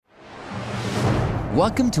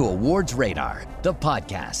Welcome to Awards Radar, the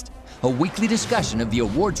podcast, a weekly discussion of the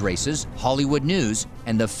awards races, Hollywood news,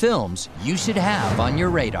 and the films you should have on your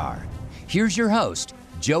radar. Here's your host,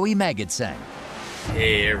 Joey Magidson.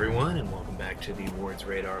 Hey everyone, and welcome back to the Awards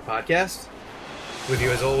Radar podcast. With you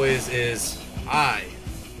as always is I,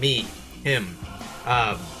 me, him.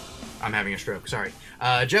 I'm having a stroke, sorry.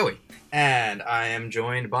 Joey. And I am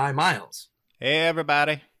joined by Miles. Hey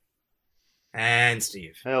everybody. And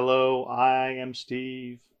Steve. Hello, I am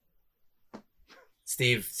Steve.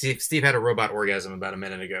 Steve had a robot orgasm about a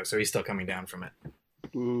minute ago, so he's still coming down from it.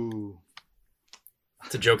 Ooh.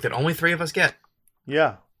 It's a joke that only 3 of us get.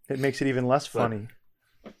 Yeah, it makes it even less funny.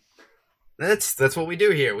 That's what we do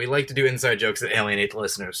here. We like to do inside jokes that alienate the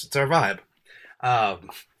listeners. It's our vibe.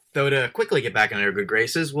 Though to quickly get back in our good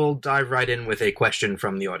graces, we'll dive right in with a question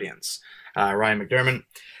from the audience. Ryan McDermott.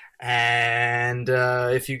 And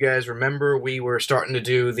if you guys remember, we were starting to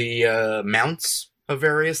do the mounts of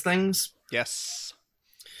various things. Yes.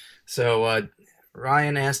 So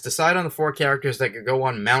Ryan asked, decide on the 4 characters that could go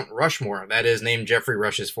on Mount Rushmore. That is, name Jeffrey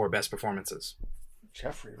Rush's 4 best performances.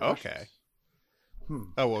 Jeffrey Rush. Okay.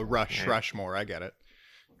 Oh, well, Rushmore, I get it.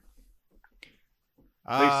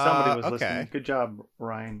 At least somebody was okay. listening. Good job,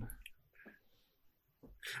 Ryan.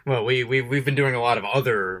 Well, we've been doing a lot of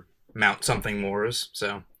other Mount something mores,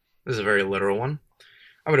 so this is a very literal one.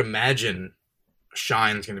 I would imagine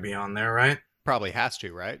Shine's going to be on there, right? Probably has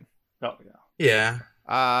to, right? Oh, yeah.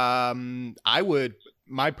 Yeah.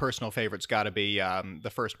 My personal favorite's got to be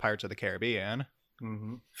the first Pirates of the Caribbean.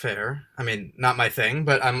 Mm-hmm. Fair. I mean, not my thing,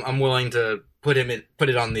 but I'm willing to put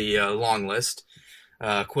it on the long list.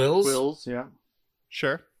 Quills. Quills, yeah.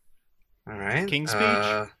 Sure. All right. King's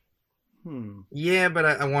Speech. Yeah, but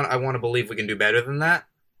I want to believe we can do better than that.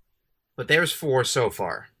 But there's 4 so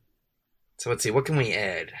far. So let's see, what can we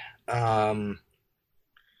add?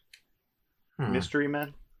 Mystery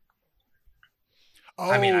Men. Oh,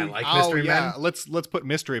 I mean, I like Mystery yeah. Men. Let's put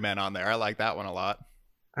Mystery Men on there. I like that one a lot.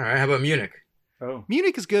 All right, how about Munich? Oh.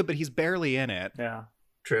 Munich is good, but he's barely in it. Yeah.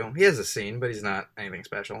 True. He has a scene, but he's not anything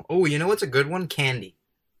special. Oh, you know what's a good one? Candy.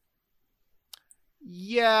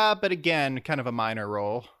 Yeah, but again, kind of a minor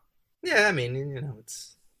role. Yeah, I mean,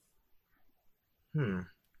 it's...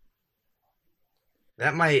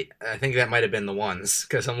 I think that might have been the ones,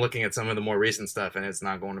 because I'm looking at some of the more recent stuff, and it's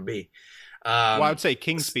not going to be. Well, I would say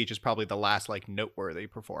King's Speech is probably the last, noteworthy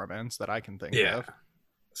performance that I can think of.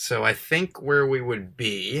 So I think where we would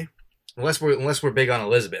be, unless we're big on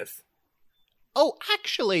Elizabeth. Oh,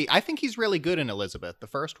 actually, I think he's really good in Elizabeth, the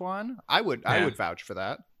first one. I would vouch for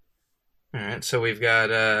that. All right, so we've got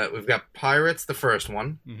Pirates, the first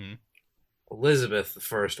one. Mm-hmm. Elizabeth, the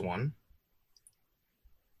first one.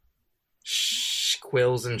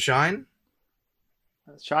 Quills and Shine.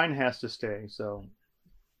 Shine has to stay, so...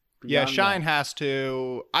 Yeah, Shine has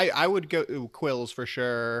to... I would go Quills for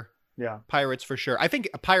sure. Yeah. Pirates for sure. I think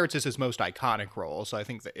Pirates is his most iconic role, so I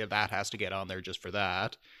think that has to get on there just for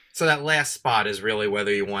that. So that last spot is really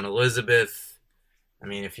whether you want Elizabeth. I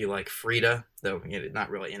mean, if you like Frida, though you're not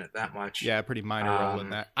really in it that much. Yeah, pretty minor role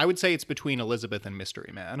in that. I would say it's between Elizabeth and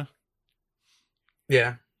Mystery Man.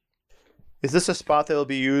 Yeah. Is this a spot that will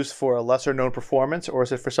be used for a lesser-known performance, or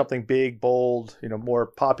is it for something big, bold, more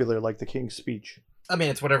popular like the King's Speech? I mean,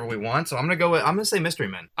 it's whatever we want, so I'm gonna say Mystery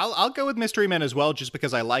Men. I'll go with Mystery Men as well, just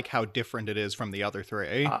because I like how different it is from the other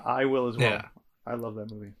 3. I will as well. Yeah. I love that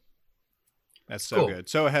movie. That's so good.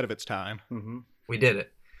 So ahead of its time. Mm-hmm. We did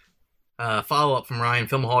it. Follow-up from Ryan,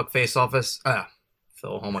 Filmaholic Face-Off.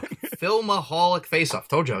 Filmaholic Face-Off.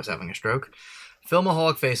 Told you I was having a stroke.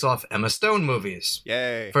 Filmaholic Face-Off, Emma Stone movies.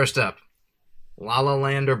 Yay. First up, La La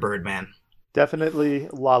Land or Birdman? Definitely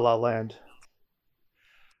La La Land.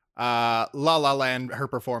 La La Land, her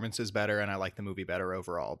performance is better, and I like the movie better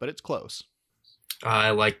overall, but it's close.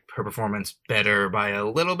 I like her performance better by a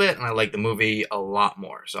little bit, and I like the movie a lot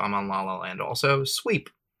more, so I'm on La La Land also. Sweep.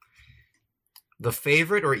 The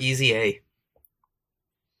Favorite or Easy A?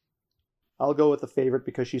 I'll go with The Favorite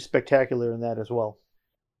because she's spectacular in that as well.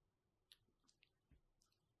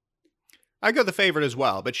 I go The Favorite as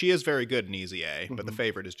well, but she is very good in Easy A, Mm-hmm. but The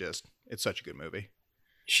Favorite is it's such a good movie.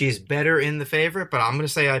 She's better in The Favorite, but I'm going to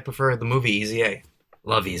say I prefer the movie Easy A.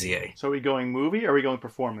 Love Easy A. So are we going movie or are we going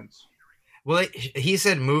performance? Well, he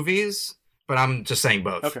said movies, but I'm just saying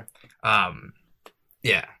both. Okay.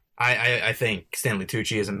 Yeah. I think Stanley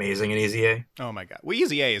Tucci is amazing in Easy A. Oh my god. Well,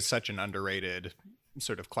 Easy A is such an underrated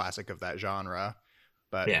sort of classic of that genre.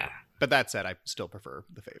 But yeah. But that said, I still prefer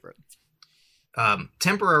The Favorite.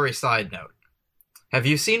 Temporary side note. Have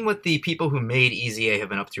you seen what the people who made Easy A have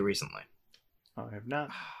been up to recently? I have not.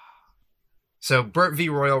 So Burt V.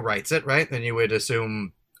 Royal writes it, right? Then you would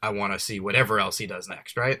assume I want to see whatever else he does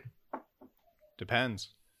next, right? Depends.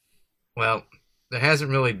 Well, there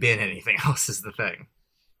hasn't really been anything else is the thing.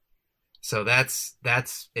 So that's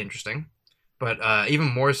interesting. But even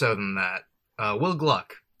more so than that, Will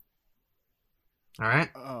Gluck. All right?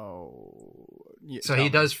 Oh. Yeah, so he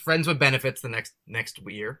does Friends with Benefits the next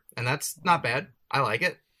year, and that's not bad. I like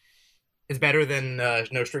it. It's better than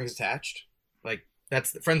No Strings Attached. Like,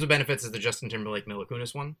 that's Friends with Benefits is the Justin Timberlake Mila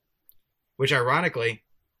Kunis one, which ironically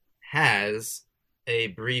has a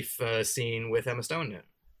brief scene with Emma Stone in it.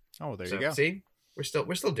 Oh, there you go. See, we're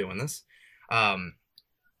still doing this.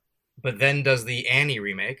 But then does the Annie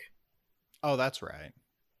remake. Oh, that's right.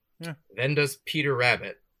 Yeah. Then does Peter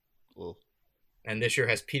Rabbit. Ugh. And this year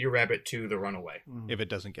has Peter Rabbit 2: The Runaway. If it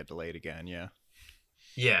doesn't get delayed again, yeah.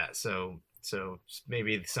 Yeah, so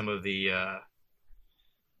maybe some of the I'm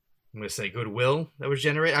going to say goodwill that was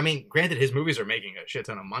generated. I mean, granted, his movies are making a shit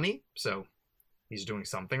ton of money, so he's doing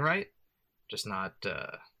something right. Just not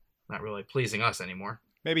really pleasing us anymore.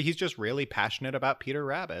 Maybe he's just really passionate about Peter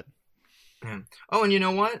Rabbit. Yeah. Oh, and you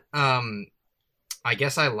know what? I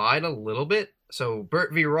guess I lied a little bit. So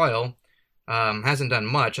Burt V. Royal hasn't done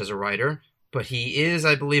much as a writer, but he is,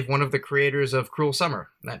 I believe, one of the creators of Cruel Summer,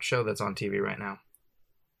 that show that's on TV right now.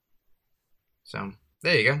 So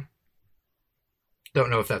there you go. Don't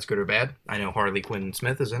know if that's good or bad. I know Harley Quinn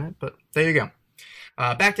Smith is in it, but there you go.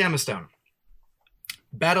 Back to Emma Stone.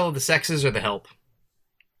 Battle of the Sexes or The Help?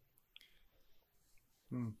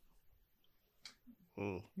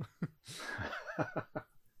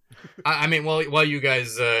 I mean, while you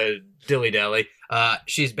guys dilly-dally,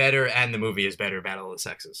 she's better and the movie is better, Battle of the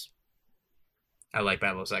Sexes. I like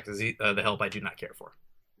Battle of the Sexes. The Help I do not care for.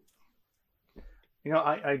 You know,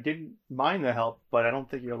 I didn't mind The Help, but I don't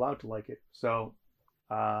think you're allowed to like it. So,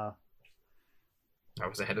 I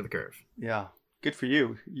was ahead of the curve. Yeah, good for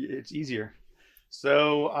you. It's easier.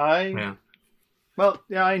 So I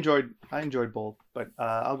enjoyed both, but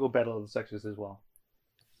I'll go Battle of the Sexes as well.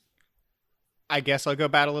 I guess I'll go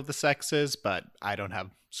Battle of the Sexes, but I don't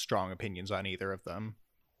have strong opinions on either of them.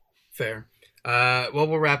 Fair. Well,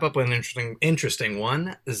 we'll wrap up with an interesting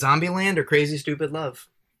one. Zombieland or Crazy Stupid Love?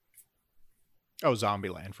 Oh,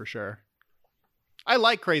 Zombieland for sure. I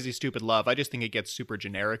like Crazy Stupid Love. I just think it gets super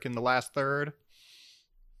generic in the last third.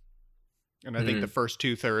 And I think the first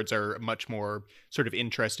 2/3 are much more sort of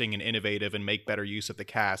interesting and innovative and make better use of the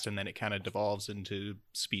cast, and then it kind of devolves into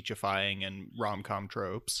speechifying and rom-com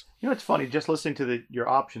tropes. You know, it's funny, just listening to your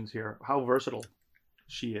options here, how versatile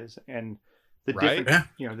she is, and the Right? different,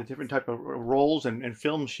 the different type of roles and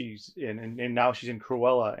films she's in, and now she's in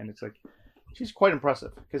Cruella, and it's like, she's quite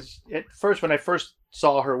impressive. Because at first, when I first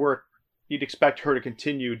saw her work, you'd expect her to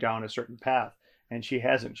continue down a certain path, and she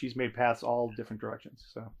hasn't. She's made paths all different directions,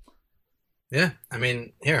 so... Yeah, I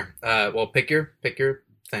mean, here. Well, pick your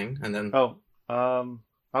thing, and then. I'll go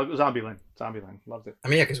Zombieland. Zombieland, loved it. I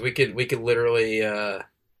mean, yeah, because we could literally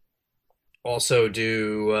also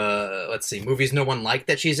do let's see, movies no one liked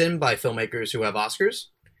that she's in by filmmakers who have Oscars.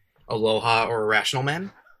 Aloha or Irrational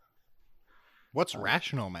Man. What's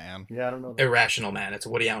Rational Man? Yeah, I don't know that. Irrational Man. It's a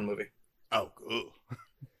Woody Allen movie. Oh, ooh.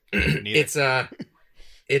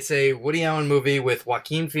 It's a Woody Allen movie with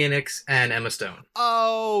Joaquin Phoenix and Emma Stone.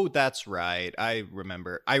 Oh, that's right. I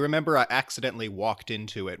remember I accidentally walked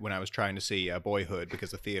into it when I was trying to see Boyhood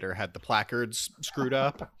because the theater had the placards screwed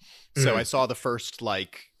up. So I saw the first,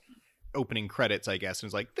 opening credits, I guess, and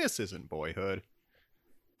was like, this isn't Boyhood.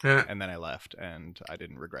 And then I left, and I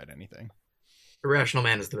didn't regret anything. Irrational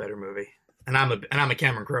Man is the better movie. And I'm a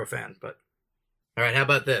Cameron Crowe fan, but... All right, how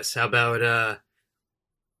about this? How about...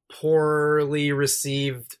 poorly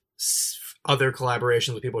received other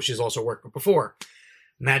collaborations with people she's also worked with before.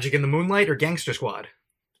 Magic in the Moonlight or Gangster Squad?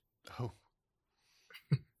 Oh.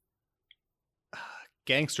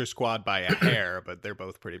 Gangster Squad by a hair, but they're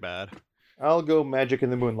both pretty bad. I'll go Magic in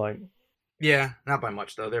the Moonlight. Yeah, not by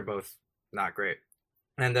much, though. They're both not great.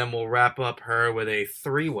 And then we'll wrap up her with a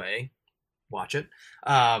 3-way. Watch it.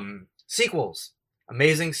 Sequels.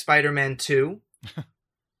 Amazing Spider-Man 2.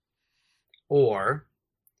 Or...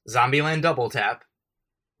 Zombieland Double Tap,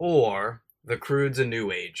 or The Croods: A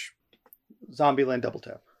New Age. Zombieland Double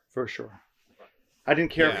Tap, for sure. I didn't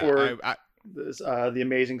care for The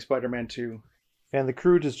Amazing Spider-Man 2. And The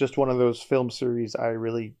Croods is just one of those film series I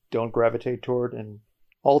really don't gravitate toward and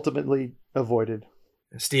ultimately avoided.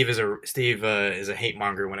 Steve is a hate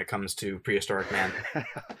monger when it comes to prehistoric man.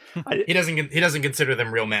 He doesn't consider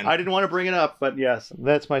them real men. I didn't want to bring it up, but yes,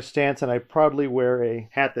 that's my stance, and I proudly wear a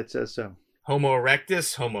hat that says so. Homo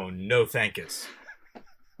erectus, homo no thankus.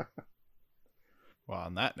 Well,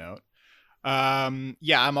 on that note,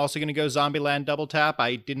 Yeah, I'm also going to go Zombieland Double Tap.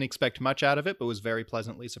 I didn't expect much out of it, but was very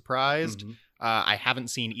pleasantly surprised. Mhm. I haven't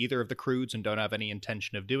seen either of the Croods and don't have any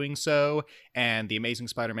intention of doing so. And The Amazing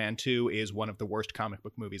Spider-Man 2 is one of the worst comic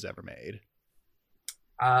book movies ever made.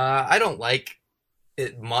 I don't like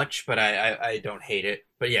it much, but I don't hate it.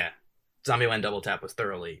 But yeah, Zombieland Double Tap was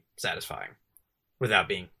thoroughly satisfying without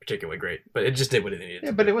being particularly great. But it just did what it needed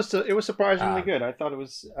to but do. it was surprisingly good. I thought it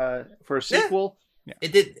was for a sequel.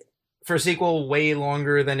 It did, for a sequel, way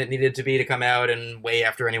longer than it needed to be to come out and way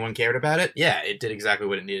after anyone cared about it. Yeah, it did exactly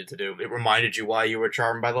what it needed to do. It reminded you why you were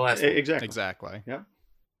charmed by the last one. Exactly.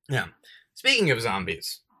 Yeah. Speaking of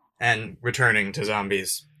zombies and returning to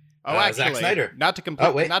zombies, Actually, Zack Snyder. not to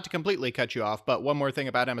completely cut you off, but one more thing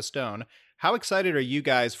about Emma Stone. How excited are you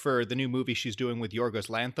guys for the new movie she's doing with Yorgos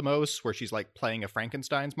Lanthimos, where she's like playing a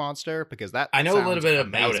Frankenstein's monster? Because that I know a little sounds bit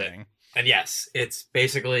about it. amazing. And yes, it's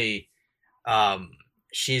basically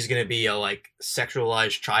she's gonna be a like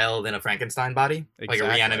sexualized child in a Frankenstein body, like a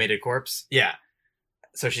Exactly. reanimated corpse. Yeah.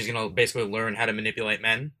 So she's gonna basically learn how to manipulate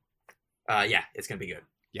men. Yeah, it's gonna be good.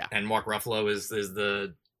 Yeah. And Mark Ruffalo is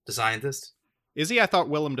the scientist. Is he? I thought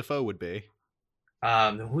Willem Dafoe would be.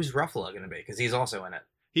 Who's Ruffalo gonna be? Because he's also in it.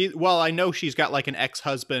 Well, I know she's got like an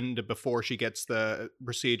ex-husband before she gets the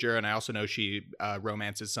procedure, and I also know she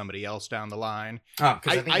romances somebody else down the line. Oh,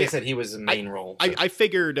 because I think I- they said he was the main role. So. I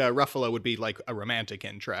figured Ruffalo would be like a romantic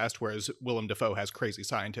interest, whereas Willem Dafoe has crazy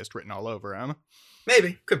scientist written all over him.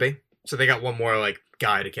 Maybe, could be. So they got one more like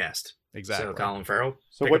guy to cast. Exactly. So Colin Farrell.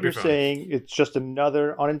 So pick what up your you're phone. saying, it's just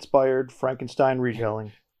another uninspired Frankenstein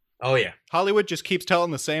retelling. Oh yeah. Hollywood just keeps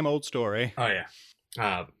telling the same old story. Oh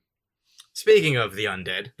yeah. Speaking of the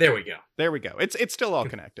undead, there we go. There we go. It's still all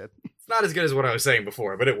connected. It's not as good as what I was saying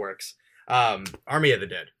before, but it works. Army of the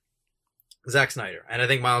Dead. Zack Snyder. And I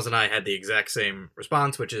think Miles and I had the exact same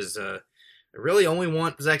response, which is I really only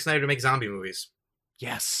want Zack Snyder to make zombie movies.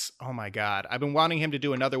 Yes. Oh my God. I've been wanting him to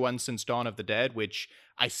do another one since Dawn of the Dead, which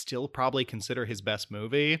I still probably consider his best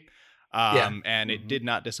movie. And it did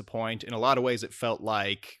not disappoint. In a lot of ways, it felt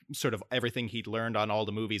like sort of everything he'd learned on all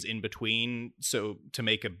the movies in between. So to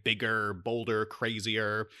make a bigger, bolder,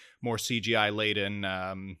 crazier, more CGI laden,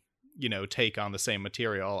 take on the same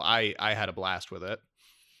material, I had a blast with it.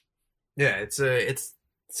 Yeah, so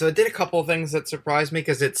it did a couple of things that surprised me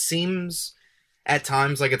because it seems at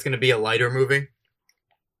times like it's going to be a lighter movie,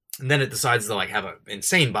 and then it decides to like have an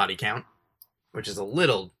insane body count, which is a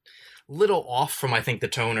little off from I think the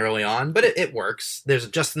tone early on, but it works. There's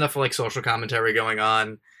just enough like social commentary going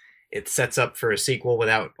on. It sets up for a sequel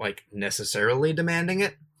without like necessarily demanding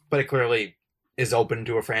it, but it clearly is open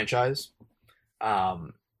to a franchise.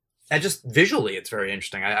 And just visually, it's very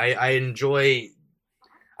interesting. I enjoy.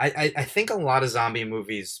 I think a lot of zombie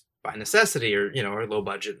movies by necessity are low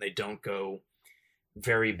budget. And they don't go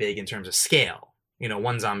very big in terms of scale.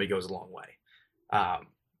 One zombie goes a long way.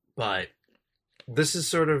 But this is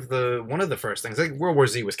sort of one of the first things. Like World War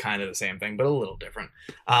Z was kind of the same thing, but a little different.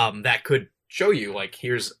 That could show you like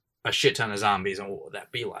here's a shit ton of zombies and what would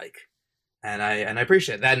that be like. And I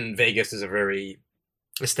appreciate that. And Vegas is a very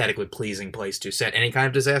aesthetically pleasing place to set any kind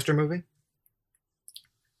of disaster movie.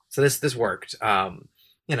 So this worked.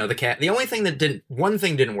 The only thing one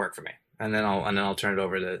thing didn't work for me, and then I'll turn it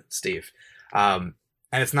over to Steve. And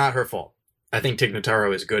it's not her fault. I think Tig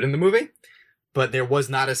Notaro is good in the movie, but there was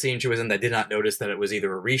not a scene she was in that did not notice that it was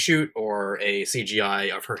either a reshoot or a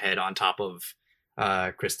CGI of her head on top of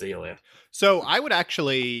Chris D'Elia. So I would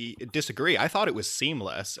actually disagree. I thought it was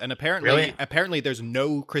seamless, and apparently there's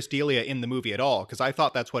no Chris D'Elia in the movie at all, because I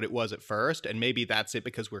thought that's what it was at first, and maybe that's it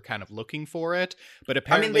because we're kind of looking for it. But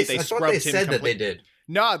apparently I thought they said that they did.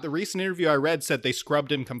 No, the recent interview I read said they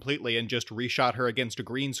scrubbed him completely and just reshot her against a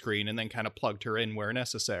green screen and then kind of plugged her in where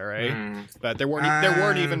necessary. But there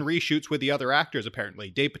weren't even reshoots with the other actors, apparently.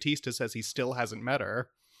 Dave Bautista says he still hasn't met her.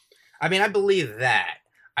 I mean, I believe that.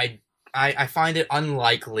 I find it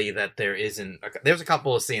unlikely that there isn't. There's a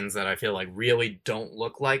couple of scenes that I feel like really don't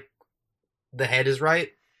look like the head is right.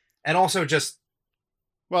 And also just...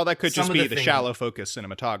 Well, that could some just of be the the things- shallow focus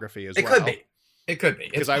cinematography as It well. could be. It could be.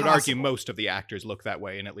 Because It's I would argue possible. most of the actors look that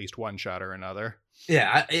way in at least one shot or another.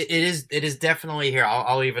 Yeah, it is definitely here.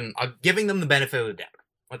 I'll giving them the benefit of the doubt.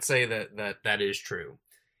 Let's say that is true.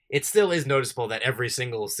 It still is noticeable that every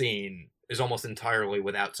single scene is almost entirely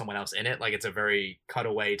without someone else in it. Like it's a very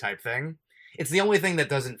cutaway type thing. It's the only thing that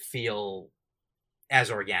doesn't feel as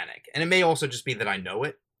organic. And it may also just be that I know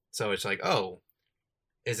it. So it's like, oh,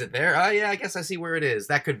 is it there? Oh yeah, I guess I see where it is.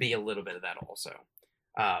 That could be a little bit of that also.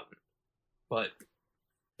 But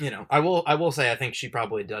I will say I think she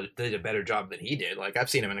probably did a better job than he did. Like I've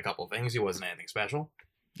seen him in a couple of things. He wasn't anything special.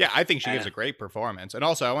 Yeah, I think she gives a great performance. And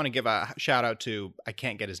also, I want to give a shout out to, I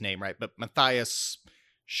can't get his name right, but Matthias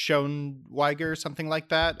Schoenweiger, something like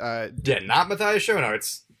that. Yeah, not Matthias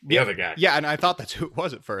Schoenaerts, the other guy. Yeah, and I thought that's who it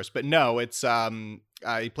was at first, but no, it's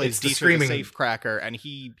he plays Dieter the Safecracker, and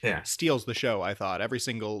he steals the show. I thought every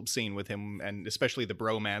single scene with him, and especially the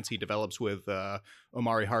bromance he develops with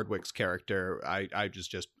Omari Hardwick's character, I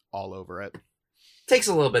just all over it. Takes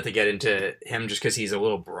a little bit to get into him just because he's a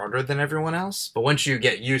little broader than everyone else, but once you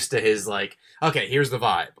get used to his, like, okay, here's the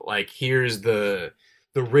vibe, like, here's the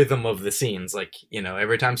rhythm of the scenes, like, you know,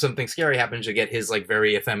 every time something scary happens, you get his, like,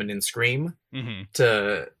 very effeminate scream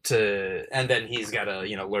to and then he's got to,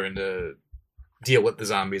 you know, learn to deal with the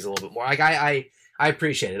zombies a little bit more. Like, I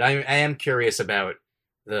appreciate it. I am curious about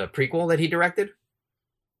the prequel that he directed.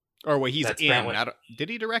 Or what he's in. Did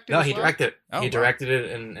he direct it? No, he directed it. Oh, he directed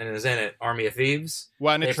it and is in it. Army of Thieves.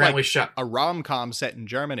 Well, and they it's apparently like shot a rom-com set in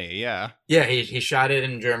Germany, yeah. Yeah, he shot it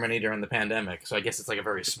in Germany during the pandemic. So I guess it's like a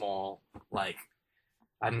very small, like,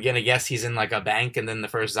 I'm going to guess he's in like a bank and then the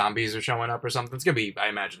first zombies are showing up or something. It's going to be, I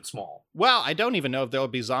imagine, small. Well, I don't even know if there'll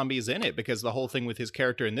be zombies in it, because the whole thing with his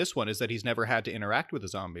character in this one is that he's never had to interact with a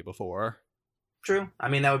zombie before. True. I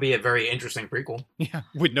mean, that would be a very interesting prequel. Yeah,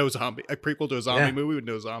 with no zombie. A prequel to a zombie movie with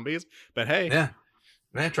no zombies. But hey.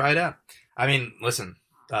 Yeah, try it out. I mean, listen.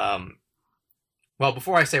 Well,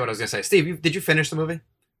 before I say what I was going to say, Steve, did you finish the movie?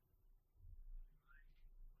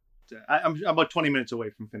 I'm about 20 minutes away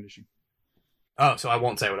from finishing. Oh, so I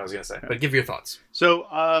won't say what I was going to say, but give your thoughts. So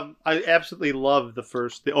I absolutely love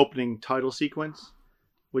the opening title sequence,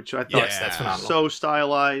 which I thought that's phenomenal. So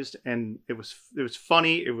stylized, and it was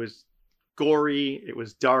funny, it was gory, it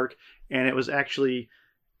was dark, and it was actually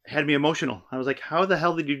had me emotional. I was like, how the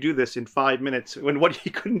hell did you do this in 5 minutes when what he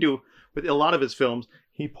couldn't do with a lot of his films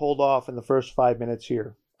he pulled off in the first 5 minutes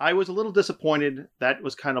here. I was a little disappointed that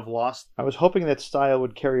was kind of lost. I was hoping that style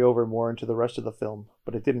would carry over more into the rest of the film,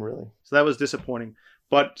 but it didn't really. So that was disappointing.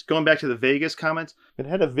 But going back to the Vegas comments, it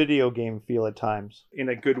had a video game feel at times in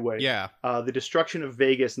a good way. Yeah. The destruction of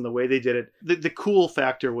Vegas and the way they did it, the cool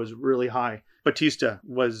factor was really high. Batista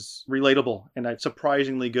was relatable and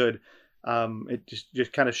surprisingly good. It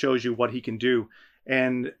just kind of shows you what he can do.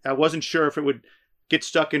 And I wasn't sure if it would get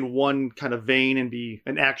stuck in one kind of vein and be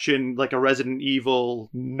an action like a Resident Evil,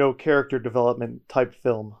 no character development type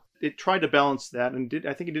film. It tried to balance that, and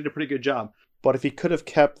I think it did a pretty good job. But if he could have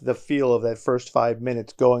kept the feel of that first 5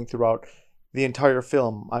 minutes going throughout the entire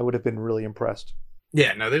film, I would have been really impressed.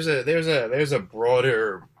 Yeah, no, there's a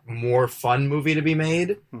broader, more fun movie to be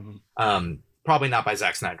made. Mm-hmm. Probably not by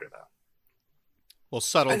Zack Snyder though. Well,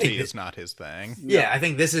 subtlety is not his thing. Yeah, I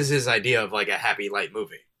think this is his idea of like a happy light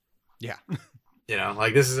movie. Yeah. You know,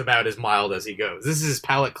 like this is about as mild as he goes. This is his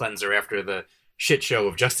palate cleanser after the shit show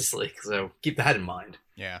of Justice League. So keep that in mind.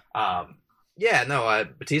 Yeah.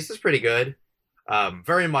 Batista's pretty good.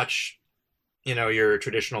 Very much, you know, your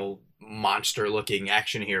traditional monster-looking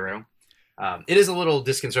action hero. It is a little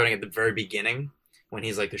disconcerting at the very beginning when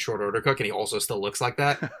he's like the short order cook, and he also still looks like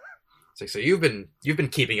that. It's like, so you've been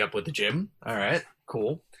keeping up with the gym. All right,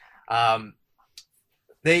 cool.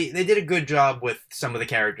 They did a good job with some of the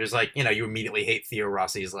characters. Like, you know, you immediately hate Theo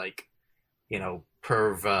Rossi's like, you know,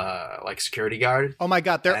 perv like security guard. Oh my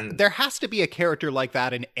god, there has to be a character like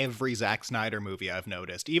that in every Zack Snyder movie I've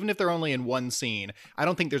noticed. Even if they're only in one scene, I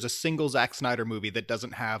don't think there's a single Zack Snyder movie that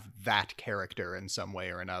doesn't have that character in some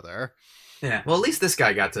way or another. Yeah, well, at least this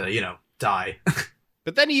guy got to, you know, die.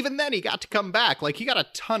 But then even then he got to come back. Like, he got a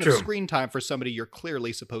ton True. of screen time for somebody you're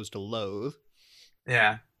clearly supposed to loathe.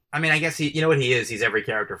 Yeah. I mean, I guess you know what he is? He's every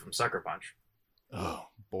character from Sucker Punch. Oh,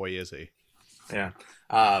 boy, is he. Yeah.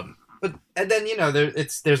 But and then, you know,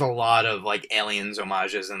 there's a lot of like Aliens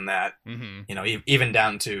homages in that. Mm-hmm. You know, even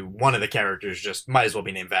down to one of the characters just might as well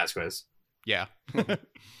be named Vasquez. Yeah.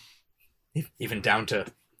 Even down to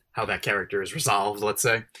how that character is resolved, let's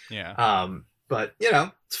say. Yeah. But you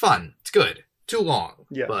know, it's fun. It's good. Too long.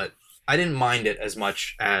 Yeah. But I didn't mind it as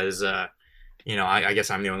much as you know, I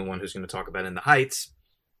guess I'm the only one who's going to talk about In the Heights.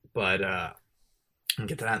 But I'll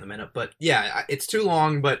get to that in a minute. But yeah, it's too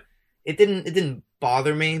long, but it didn't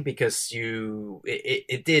bother me because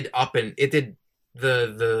it did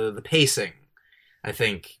the pacing. I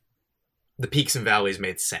think the peaks and valleys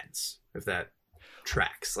made sense, if that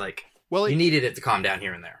tracks. Like, well, you needed it to calm down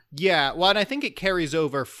here and there. Yeah, well, and I think it carries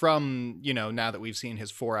over from, you know, now that we've seen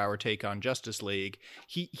his 4-hour take on Justice League,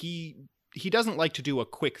 he doesn't like to do a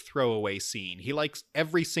quick throwaway scene. He likes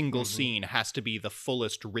every single scene has to be the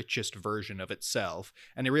fullest, richest version of itself.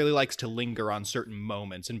 And he really likes to linger on certain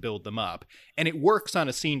moments and build them up. And it works on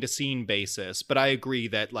a scene-to-scene basis. But I agree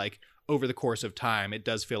that, like, over the course of time, it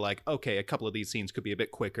does feel like, okay, a couple of these scenes could be a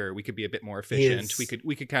bit quicker. We could be a bit more efficient.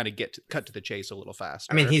 We could kind of cut to the chase a little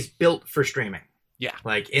faster. I mean, he's built for streaming. Yeah.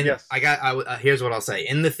 Like Yes. here's what I'll say.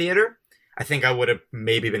 In the theater, I think I would have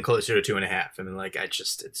maybe been closer to 2.5. I mean, like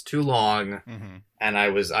it's too long, and I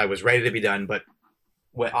was ready to be done. But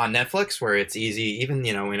on Netflix, where it's easy, even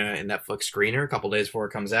in a Netflix screener, a couple days before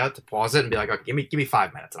it comes out, to pause it and be like, okay, give me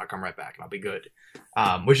 5 minutes, and I'll come right back, and I'll be good.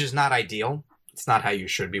 Which is not ideal. It's not how you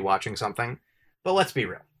should be watching something. But let's be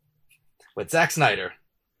real. With Zack Snyder,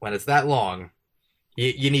 when it's that long,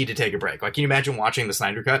 you need to take a break. Like, can you imagine watching the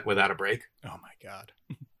Snyder Cut without a break? Oh my God.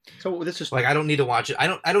 So this is Like, I don't need to watch it. I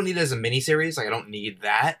don't need it as a miniseries. Like, I don't need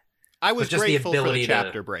that. I was But just the grateful for the ability to-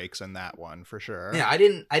 chapter breaks in that one, for sure. Yeah, I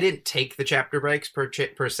didn't take the chapter breaks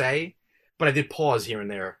per se, but I did pause here and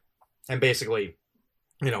there, and basically,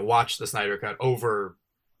 watch the Snyder Cut over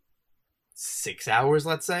 6 hours,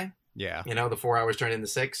 let's say. Yeah. The 4 hours turned into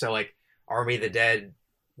 6. So like, Army of the Dead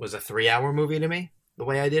was a 3-hour movie to me, the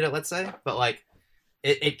way I did it, let's say. But like,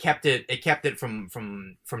 it kept it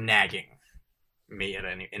from nagging me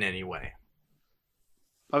in any way.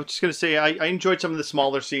 I was just going to say, I enjoyed some of the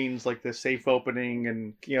smaller scenes, like the safe opening,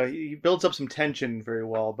 and, he builds up some tension very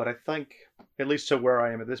well, but I think, at least to where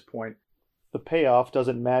I am at this point, the payoff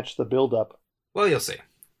doesn't match the build-up. Well, you'll see.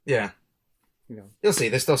 Yeah. You'll see.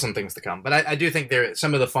 There's still some things to come. But I do think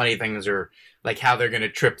some of the funny things are, like, how they're going to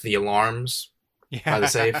trip the alarms by the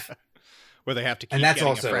safe. Where they have to keep And that's getting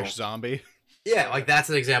also- a fresh zombie. Yeah, like, that's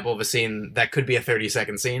an example of a scene that could be a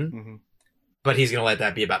 30-second scene, but he's going to let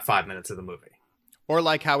that be about 5 minutes of the movie. Or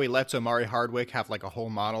like how he lets Omari Hardwick have like a whole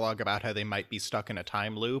monologue about how they might be stuck in a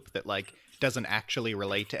time loop that like doesn't actually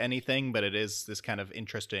relate to anything, but it is this kind of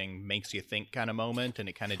interesting, makes you think kind of moment, and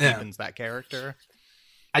it kind of deepens that character.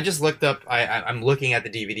 I just looked up, I'm looking at the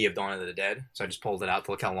DVD of Dawn of the Dead, so I just pulled it out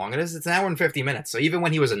to look how long it is. It's an hour and 50 minutes, so even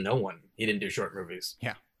when he was a no one, he didn't do short movies.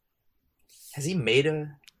 Yeah. Has he made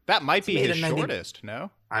a... That might be made his a 90 shortest, no?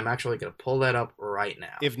 I'm actually going to pull that up right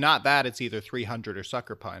now. If not that, it's either 300 or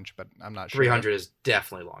Sucker Punch, but I'm not sure. 300 is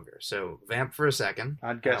definitely longer. So vamp for a second.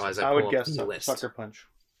 I'd guess. As I pull would up guess the list. Sucker Punch.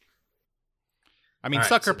 I mean, All right,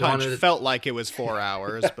 Sucker so Dawn Punch of the- felt like it was 4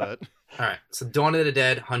 hours, but... All right, so Dawn of the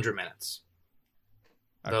Dead, 100 minutes.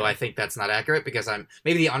 Though Okay. I think that's not accurate because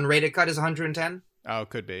maybe the unrated cut is 110. Oh,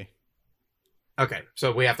 could be. Okay,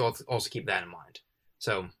 so we have to also keep that in mind.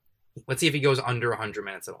 So let's see if he goes under 100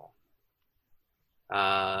 minutes at all.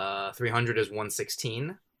 300 is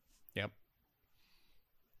 116. Yep.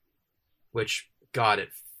 Which, God,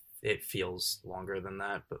 it feels longer than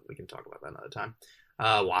that, but we can talk about that another time.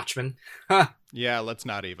 Watchmen. Yeah, let's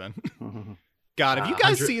not even. God, have you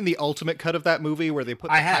guys 100 seen the ultimate cut of that movie where they put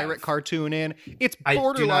the I have. pirate cartoon in? It's I do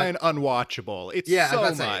borderline unwatchable. It's Yeah, I so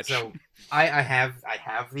was about much. to say, so I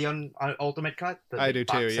have the ultimate cut. I do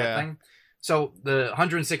box too, set yeah. Thing. So the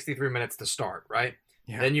 163 minutes to start, right?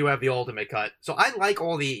 Yeah. Then you have the ultimate cut. So I like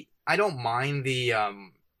I don't mind the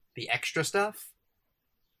extra stuff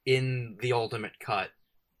in the ultimate cut,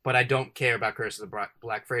 but I don't care about Curse of the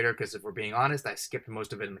Black Freighter because if we're being honest, I skipped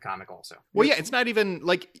most of it in the comic also. Well, yeah, it's not even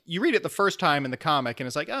like you read it the first time in the comic and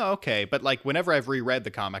it's like, oh, okay. But like whenever I've reread the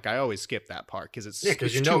comic, I always skip that part because it's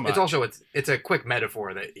because too much. it's also it's a quick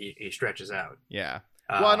metaphor that he stretches out. Yeah.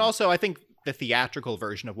 Well, and Um, also I think the theatrical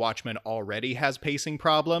version of Watchmen already has pacing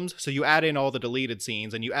problems. So you add in all the deleted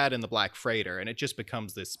scenes and you add in the Black Freighter and it just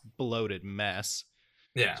becomes this bloated mess.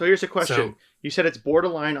 yeah. So here's a question. So- You said it's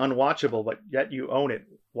borderline unwatchable, but yet you own it.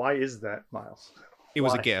 Why is that, Miles? It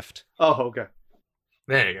was a Why? gift. Oh, okay.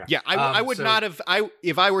 There you go. Yeah, I would so- not have.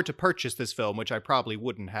 If I were to purchase this film, which I probably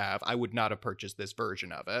wouldn't have, I would not have purchased this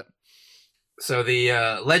version of it. So the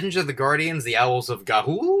Legends of the Guardians, the Owls of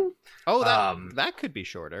Ga'Hoole. Oh, that Um, could be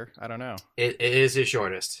shorter. I don't know. It is his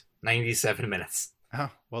shortest, 97 minutes.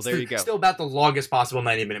 Oh, well, there you go. Still about the longest possible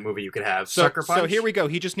 90-minute movie you could have. Sucker Punch. So here we go.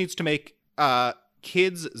 He just needs to make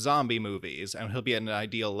kids zombie movies, and he'll be at an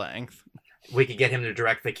ideal length. We could get him to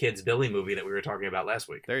direct the Kids Billy movie that we were talking about last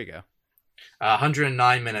week. There you go.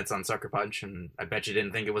 109 minutes on Sucker Punch, and I bet you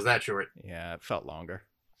didn't think it was that short. Yeah, it felt longer.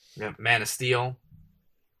 Yeah, Man of Steel,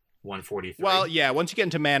 143. Well, yeah. Once you get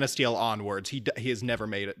into Man of Steel onwards, he has never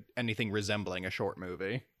made anything resembling a short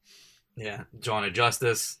movie. Yeah, Dawn of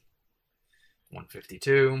Justice,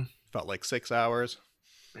 152. Felt like 6 hours.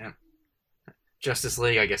 Justice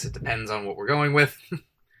League, I guess it depends on what we're going with.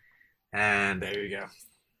 And there you go.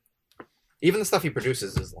 Even the stuff he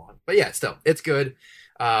produces is long. But yeah, still, it's good.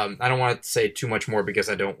 I don't want to say too much more because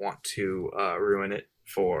I don't want to ruin it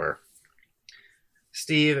for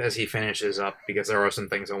Steve as he finishes up because there are some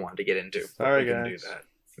things I wanted to get into. But All right, we can guys. do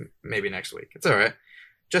that maybe next week. It's all right.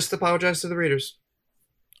 Just apologize to the readers.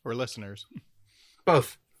 Or listeners.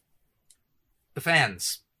 Both. the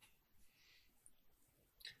fans.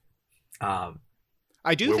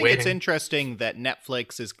 I do We're think it's waiting. interesting that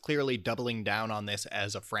Netflix is clearly doubling down on this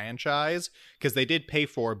as a franchise, because they did pay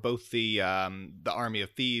for both the Army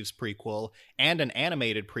of Thieves prequel and an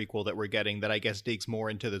animated prequel that we're getting that I guess digs more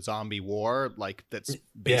into the zombie war, like that's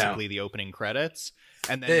basically the opening credits.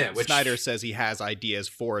 And then which Snyder says he has ideas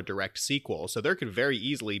for a direct sequel, so there could very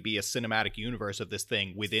easily be a cinematic universe of this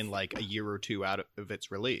thing within like a year or two out of its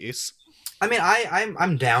release. I mean,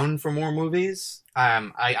 I'm down for more movies.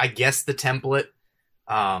 I guess the template.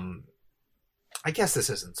 I guess this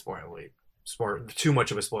isn't too much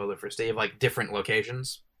of a spoiler for Steve. Like different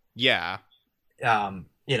locations. Yeah.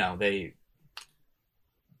 You know, they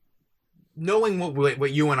knowing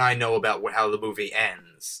what you and I know about how the movie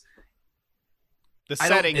ends. The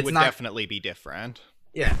setting would definitely be different.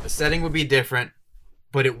 Yeah, the setting would be different,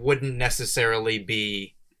 but it wouldn't necessarily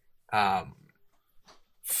be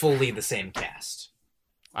fully the same cast.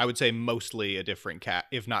 I would say mostly a different cat,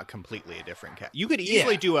 if not completely a different cat. You could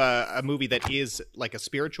easily do a movie that is like a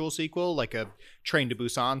spiritual sequel, like a Train to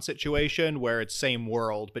Busan situation, where it's same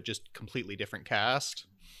world, but just completely different cast.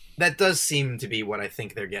 That does seem to be what I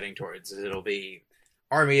think they're getting towards. It'll be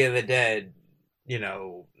Army of the Dead, you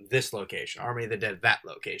know, this location, Army of the Dead, that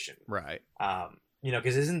location. Right. You know,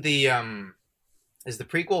 because isn't is the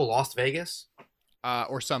prequel Las Vegas?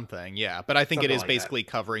 Or something, yeah. But I think Something it is like basically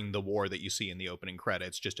covering the war that you see in the opening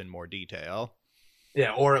credits, just in more detail.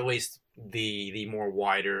 Yeah, or at least the more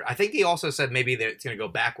wider. I think he also said maybe that it's going to go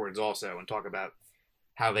backwards also and talk about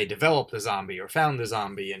how they developed the zombie or found the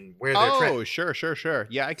zombie and where they're. Oh, sure.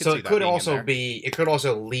 Yeah, I could so see it that. could being also in there. be. It could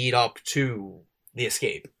also lead up to the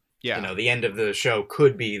escape. Yeah. You know, the end of the show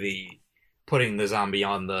could be the putting the zombie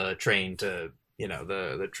on the train to, you know,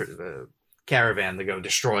 the caravan to go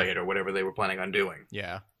destroy it or whatever they were planning on doing.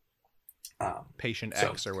 Yeah. Patient so-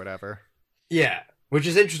 X or whatever. Yeah, which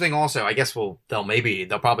is interesting also. I guess they'll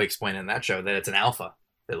probably explain in that show that it's an alpha,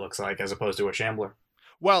 it looks like, as opposed to a shambler.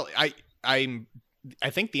 Well, I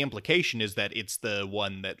think the implication is that it's the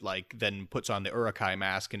one that like then puts on the Uruk-hai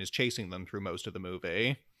mask and is chasing them through most of the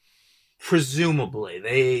movie.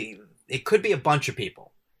 Presumably. It could be a bunch of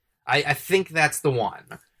people. I think that's the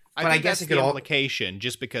one. I But think I guess that's it could the all- implication,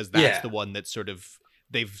 just because that's Yeah. the one that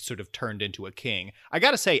they've sort of turned into a king. I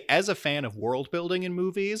gotta say, as a fan of world building in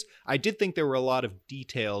movies, I did think there were a lot of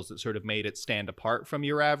details that sort of made it stand apart from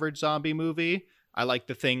your average zombie movie. I like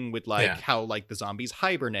the thing with like how like the zombies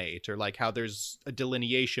hibernate, or like how there's a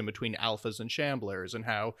delineation between alphas and shamblers, and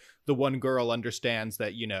how the one girl understands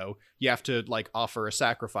that, you know, you have to like offer a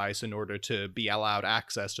sacrifice in order to be allowed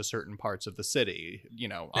access to certain parts of the city. You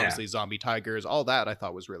know, obviously zombie tigers, all that I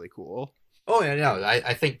thought was really cool. Oh yeah, no,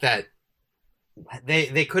 I think that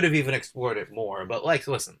they could have even explored it more. But like,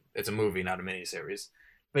 listen, it's a movie, not a miniseries.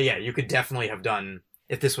 But yeah, you could definitely have done,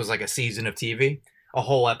 if this was like a season of TV, a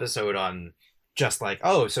whole episode on just like,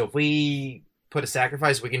 oh, so if we put a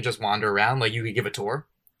sacrifice, we can just wander around. Like you could give a tour.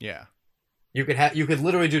 Yeah. You could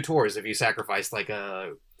literally do tours if you sacrificed like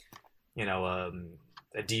a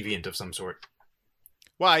deviant of some sort.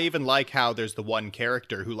 Well, I even like how there's the one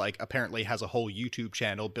character who like apparently has a whole YouTube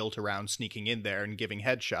channel built around sneaking in there and giving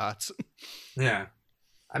headshots. Yeah,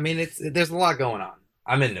 I mean there's a lot going on.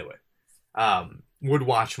 I'm into it. Would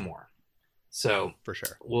watch more. So For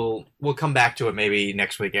sure. we'll come back to it maybe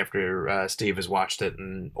next week after Steve has watched it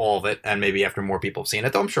and all of it, and maybe after more people have seen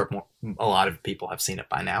it. Though I'm sure a lot of people have seen it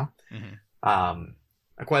by now. Mm-hmm.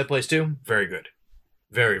 A Quiet Place 2, very good,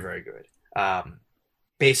 very very good.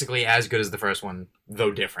 Basically as good as the first one,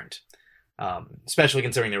 though different. Especially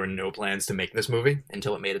considering there were no plans to make this movie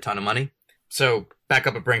until it made a ton of money. So back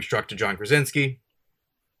up a Brinks truck to John Krasinski.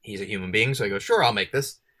 He's a human being, so he goes, "Sure, I'll make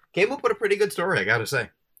this." Came up with a pretty good story, I gotta say.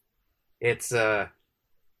 It's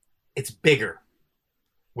bigger,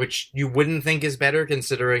 which you wouldn't think is better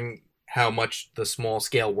considering how much the small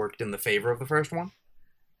scale worked in the favor of the first one.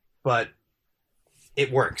 But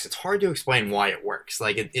it works. It's hard to explain why it works.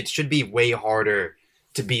 Like, it should be way harder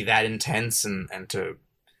to be that intense and to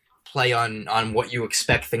play on what you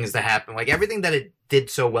expect things to happen. Like, everything that it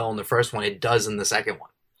did so well in the first one, it does in the second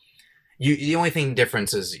one. The only thing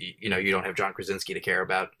difference is, you know, you don't have John Krasinski to care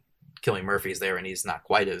about. Cillian Murphy's there, and he's not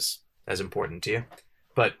quite as important to you.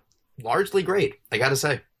 But largely great, I gotta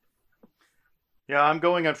say. Yeah, I'm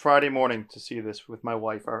going on Friday morning to see this with my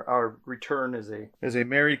wife. Our return as a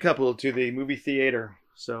married couple to the movie theater,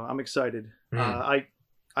 so I'm excited. I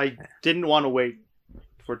didn't want to wait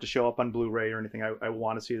for it to show up on Blu-ray or anything. I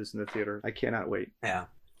want to see this in the theater. I cannot wait. Yeah.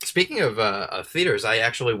 Speaking of theaters, I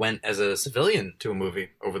actually went as a civilian to a movie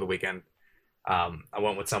over the weekend. I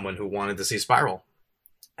went with someone who wanted to see Spiral,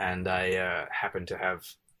 and I happened to have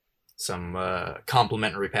some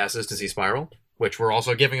complimentary passes to see Spiral, which we're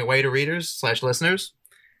also giving away to readers/listeners.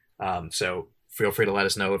 So feel free to let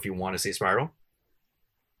us know if you want to see Spiral.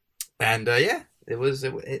 And yeah,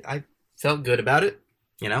 I felt good about it.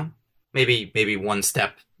 You know, maybe one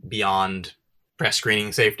step beyond press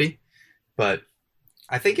screening safety, but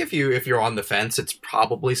I think if you're on the fence, it's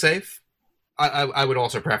probably safe. I would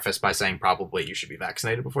also preface by saying probably you should be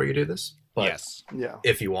vaccinated before you do this. But yes, Yeah.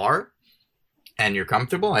 if you are and you're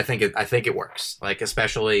comfortable, I think it works. Like,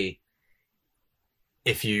 especially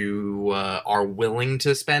if you are willing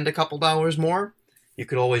to spend a couple dollars more, you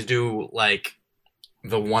could always do like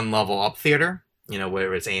the one level up theater, you know,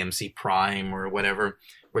 whether it's AMC Prime or whatever,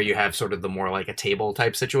 where you have sort of the more like a table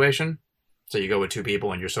type situation. So you go with two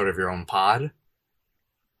people and you're sort of your own pod.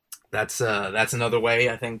 That's another way,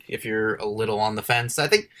 I think, if you're a little on the fence. I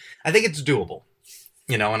think it's doable.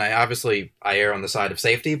 You know, and I err on the side of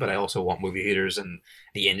safety, but I also want movie theaters and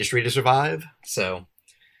the industry to survive. So,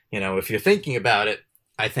 you know, if you're thinking about it,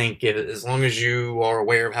 I think as long as you are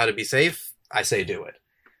aware of how to be safe, I say do it.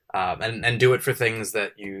 And do it for things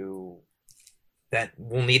that will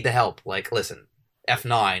need the help. Like, listen,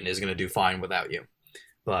 F9 is going to do fine without you.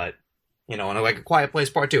 But, you know, and like A Quiet Place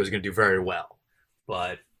Part 2 is going to do very well.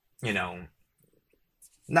 But, you know,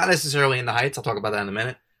 not necessarily In the Heights. I'll talk about that in a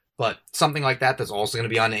minute. But something like that that's also going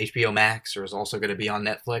to be on HBO Max or is also going to be on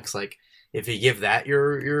Netflix, like, if you give that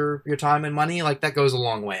your time and money, like, that goes a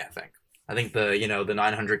long way, I think. I think the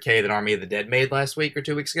 $900K that Army of the Dead made last week or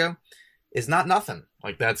 2 weeks ago is not nothing.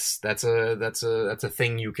 Like, that's a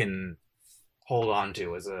thing you can hold on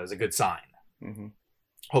to as a good sign. Mm-hmm.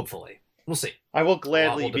 Hopefully. We'll see. I will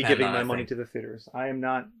gladly be giving on, my money to the theaters. I am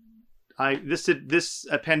not. This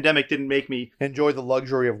pandemic didn't make me enjoy the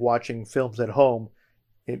luxury of watching films at home.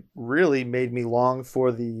 It really made me long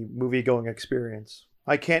for the movie-going experience.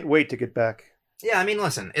 I can't wait to get back. Yeah, I mean,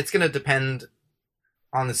 listen, it's going to depend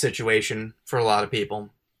on the situation for a lot of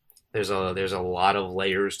people. There's a lot of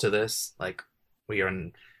layers to this. Like,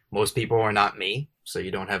 most people are not me, so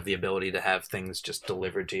you don't have the ability to have things just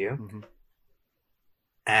delivered to you. Mm-hmm.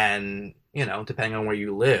 And, you know, depending on where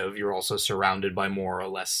you live, you're also surrounded by more or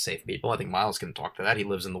less safe people. I think Miles can talk to that. He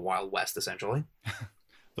lives in the Wild West, essentially.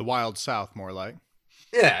 the Wild South, more like.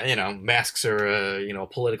 Yeah, you know, masks are a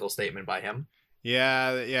political statement by him.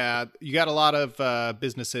 Yeah. You got a lot of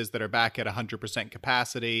businesses that are back at 100%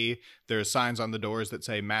 capacity. There's signs on the doors that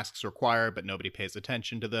say masks required, but nobody pays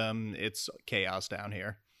attention to them. It's chaos down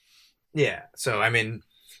here. Yeah, so, I mean,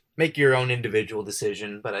 make your own individual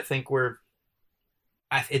decision, but I think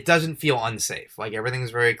it doesn't feel unsafe. Like,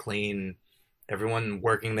 everything's very clean. Everyone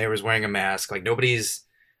working there is wearing a mask. Like, nobody's...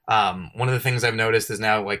 one of the things I've noticed is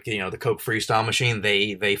now, like, you know, the Coke Freestyle machine,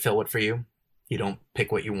 they fill it for you. You don't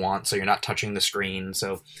pick what you want, so you're not touching the screen.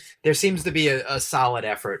 So there seems to be a solid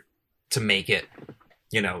effort to make it,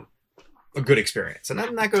 you know, a good experience. And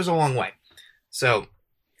that goes a long way. So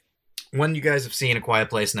when you guys have seen A Quiet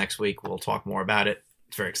Place next week, we'll talk more about it.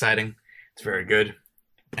 It's very exciting. It's very good.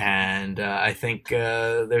 And I think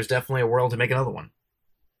there's definitely a world to make another one.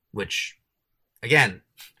 Which, again,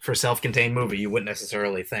 for a self-contained movie, you wouldn't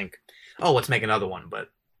necessarily think, oh, let's make another one. But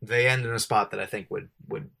they end in a spot that I think would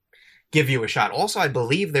give you a shot. Also, I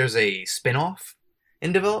believe there's a spin-off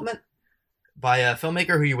in development by a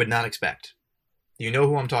filmmaker who you would not expect. Do you know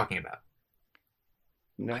who I'm talking about?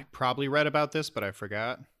 No. I probably read about this, but I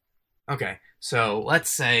forgot. Okay, so let's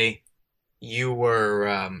say you were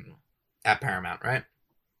at Paramount, right?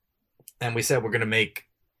 And we said we're going to make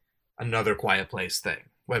another Quiet Place thing.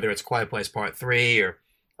 Whether it's Quiet Place Part 3 or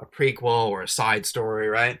a prequel or a side story,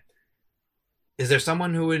 right? Is there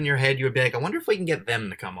someone who in your head you would be like, I wonder if we can get them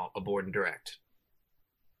to come aboard and direct?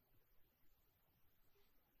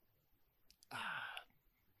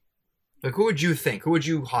 Like, who would you think? Who would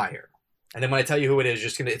you hire? And then when I tell you who it is,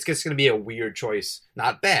 it's just gonna be a weird choice.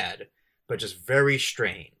 Not bad, but just very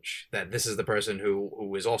strange that this is the person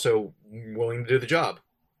who is also willing to do the job.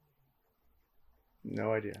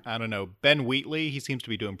 No idea. I don't know. Ben Wheatley, he seems to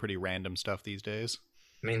be doing pretty random stuff these days.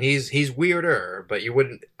 I mean, he's weirder, but you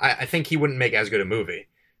wouldn't... I think he wouldn't make as good a movie.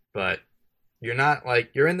 But you're not,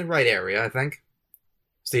 like... You're in the right area, I think.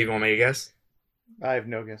 Steve, you want to make a guess? I have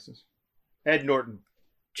no guesses. Ed Norton.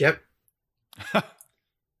 Jeff?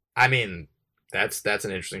 I mean, that's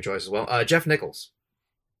an interesting choice as well. Jeff Nichols.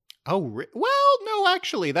 Oh, well, no,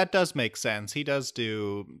 actually, that does make sense. He does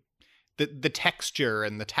do... The texture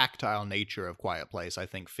and the tactile nature of Quiet Place, I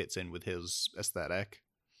think, fits in with his aesthetic.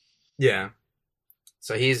 Yeah.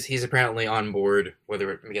 So he's apparently on board,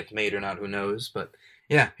 whether it gets made or not, who knows. But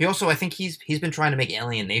yeah, he also, I think he's been trying to make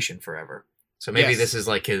Alien Nation forever. So maybe Yes. this is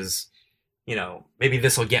like his, you know, maybe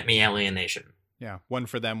this will get me Alien Nation. Yeah, one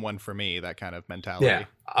for them, one for me, that kind of mentality. Yeah,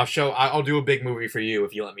 I'll do a big movie for you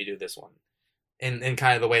if you let me do this one. In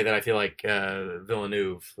kind of the way that I feel like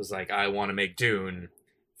Villeneuve was like, I want to make Dune.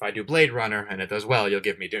 If I do Blade Runner and it does well, you'll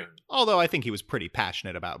give me Dune. Although I think he was pretty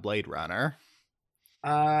passionate about Blade Runner.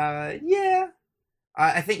 Yeah.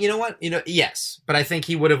 I think, you know what? Yes. But I think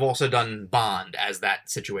he would have also done Bond as that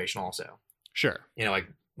situation also. Sure. Like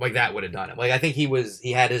that would have done it. Like, I think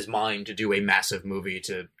he had his mind to do a massive movie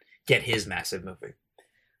to get his massive movie.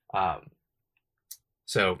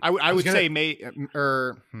 So I would say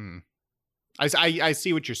I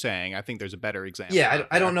see what you're saying. I think there's a better example. Yeah,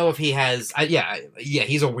 I don't know if he has.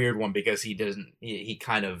 He's a weird one because he doesn't. He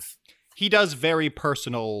kind of. He does very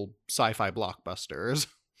personal sci-fi blockbusters.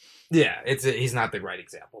 Yeah, he's not the right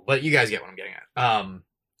example, but you guys get what I'm getting at.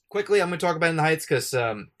 Quickly, I'm going to talk about In the Heights because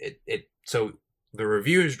so the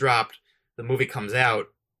reviews dropped. The movie comes out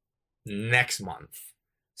next month.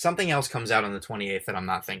 Something else comes out on the 28th that I'm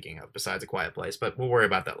not thinking of besides A Quiet Place, but we'll worry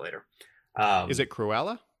about that later. Is it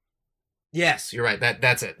Cruella? Yes, you're right.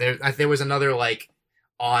 That's it. There was another like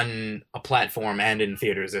on a platform and in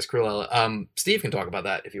theaters. There's Cruella. Steve can talk about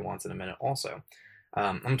that if he wants in a minute. Also,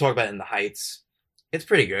 I'm gonna talk about In the Heights. It's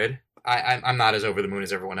pretty good. I'm not as over the moon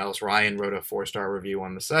as everyone else. Ryan wrote a 4-star review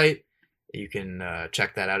on the site. You can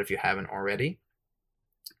check that out if you haven't already.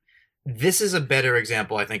 This is a better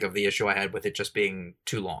example, I think, of the issue I had with it just being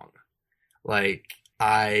too long. Like,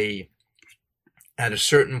 I, at a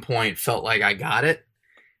certain point, felt like I got it,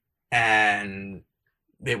 and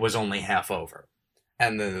it was only half over.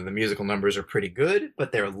 And the musical numbers are pretty good,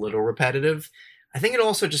 but they're a little repetitive. I think it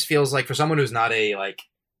also just feels like, for someone who's not a, like,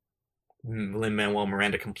 Lin-Manuel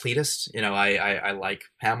Miranda completist, I like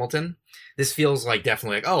Hamilton. This feels like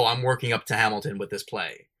definitely like, oh, I'm working up to Hamilton with this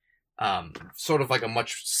play. Sort of like a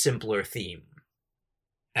much simpler theme.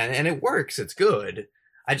 And it works, it's good.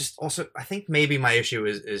 I think maybe my issue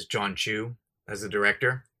is John Chu as the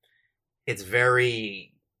director. It's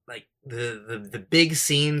very, like, the big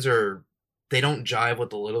scenes they don't jive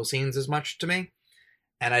with the little scenes as much to me.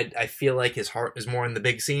 And I feel like his heart is more in the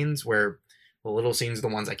big scenes, where the little scenes are the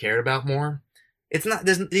ones I cared about more. It's not,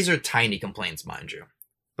 these are tiny complaints, mind you.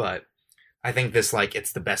 But I think this, like,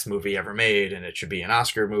 it's the best movie ever made, and it should be an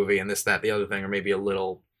Oscar movie, and this, that, the other thing, or maybe a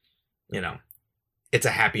little, it's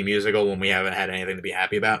a happy musical when we haven't had anything to be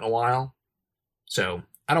happy about in a while. So,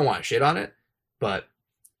 I don't want to shit on it, but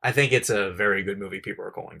I think it's a very good movie people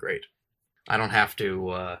are calling great. I don't have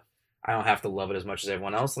to love it as much as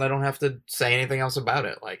everyone else, and I don't have to say anything else about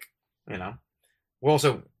it. Like, we're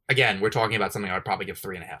also, again, we're talking about something I'd probably give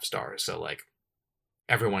 3.5 stars, so, like,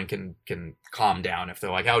 everyone can calm down if they're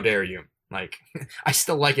like, how dare you? Like, I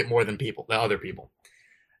still like it more than the other people.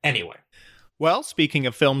 Anyway. Well, speaking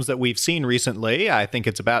of films that we've seen recently, I think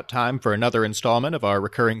it's about time for another installment of our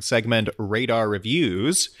recurring segment, Radar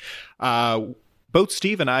Reviews. Both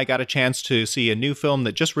Steve and I got a chance to see a new film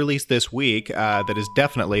that just released this week that is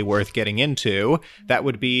definitely worth getting into. That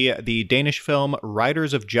would be the Danish film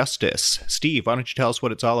Riders of Justice. Steve, why don't you tell us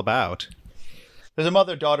what it's all about? There's a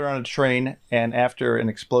mother-daughter on a train, and after an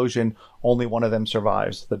explosion, only one of them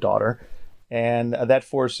survives, the daughter. And that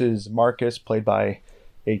forces Marcus, played by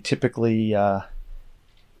a typically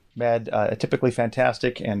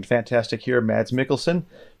fantastic and fantastic here, Mads Mikkelsen,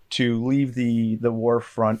 to leave the war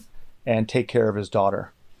front and take care of his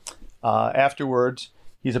daughter. Afterwards,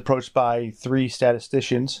 he's approached by 3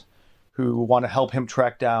 statisticians who want to help him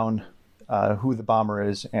track down who the bomber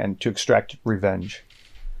is and to extract revenge.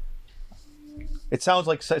 It sounds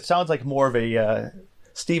like more of a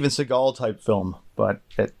Steven Seagal type film, but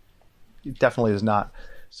it definitely is not.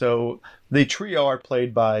 So the trio are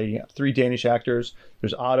played by 3 Danish actors.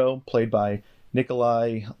 There's Otto, played by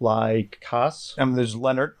Nikolai Lykas, and there's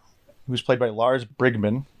Leonard, who's played by Lars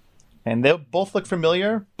Brygman. And they both look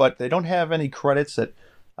familiar, but they don't have any credits that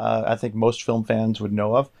I think most film fans would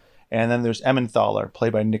know of. And then there's Emmenthaler,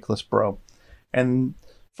 played by Nicholas Bro. And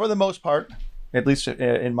for the most part, at least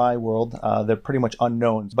in my world, they're pretty much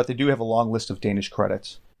unknowns, but they do have a long list of Danish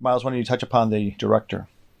credits. Miles, why don't you touch upon the director?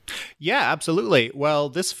 Yeah, absolutely. Well,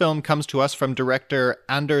 this film comes to us from director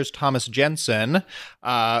Anders Thomas Jensen,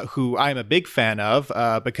 who I'm a big fan of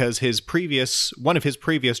because one of his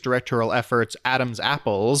previous directorial efforts, Adam's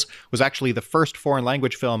Apples, was actually the first foreign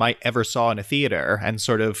language film I ever saw in a theater and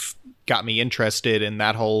sort of got me interested in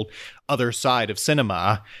that whole other side of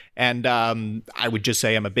cinema. And I would just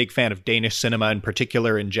say I'm a big fan of Danish cinema in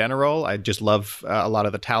particular in general. I just love a lot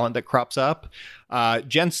of the talent that crops up.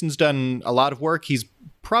 Jensen's done a lot of work. He's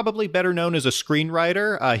probably better known as a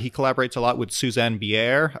screenwriter. He collaborates a lot with Suzanne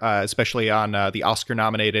Bier, especially on the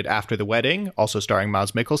Oscar-nominated After the Wedding, also starring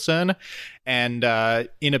Mads Mikkelsen, and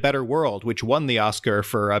In a Better World, which won the Oscar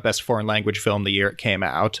for Best Foreign Language Film the year it came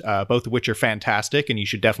out, both of which are fantastic, and you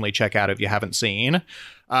should definitely check out if you haven't seen.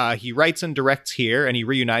 He writes and directs here, and he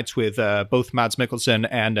reunites with both Mads Mikkelsen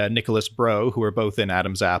and Nicholas Bro, who are both in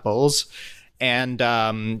Adam's Apples. And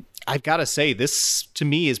I've got to say, this to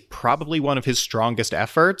me is probably one of his strongest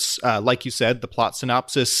efforts. Like you said, the plot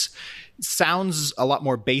synopsis sounds a lot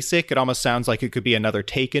more basic. It almost sounds like it could be another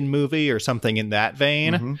Taken movie or something in that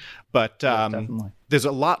vein. Mm-hmm. But there's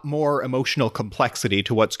a lot more emotional complexity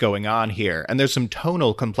to what's going on here. And there's some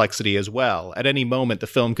tonal complexity as well. At any moment, the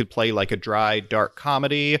film could play like a dry, dark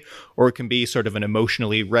comedy, or it can be sort of an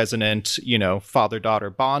emotionally resonant,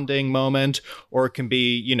 father-daughter bonding moment, or it can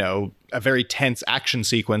be, a very tense action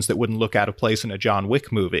sequence that wouldn't look out of place in a John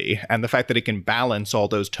Wick movie. And the fact that it can balance all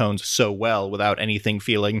those tones so well without anything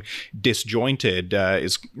feeling disjointed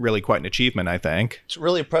is really quite an achievement, I think. It's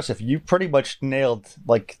really impressive. You pretty much nailed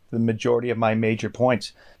the majority of my major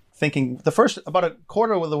points. Thinking about a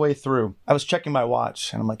quarter of the way through, I was checking my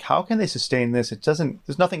watch and I'm like, how can they sustain this?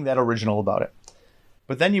 There's nothing that original about it.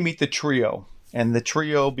 But then you meet the trio. And the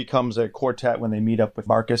trio becomes a quartet when they meet up with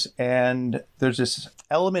Marcus. And there's this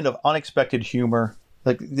element of unexpected humor.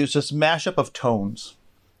 Like there's this mashup of tones.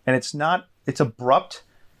 And it's abrupt,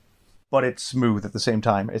 but it's smooth at the same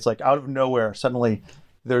time. It's like out of nowhere, suddenly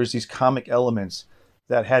there's these comic elements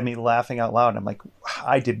that had me laughing out loud. I'm like,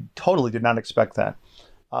 totally did not expect that.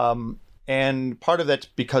 And part of that's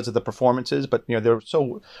because of the performances, but they're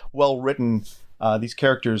so well written. These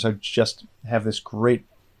characters have this great,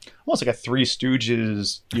 almost like a Three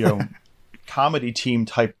Stooges, comedy team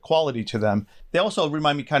type quality to them. They also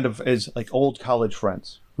remind me kind of as like old college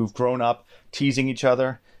friends who've grown up teasing each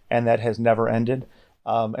other, and that has never ended.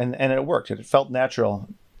 And it worked. It felt natural,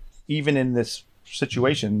 even in this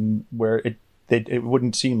situation where it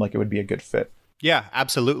wouldn't seem like it would be a good fit. Yeah,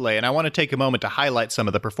 absolutely. And I want to take a moment to highlight some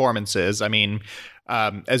of the performances. I mean,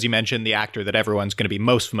 as you mentioned, the actor that everyone's going to be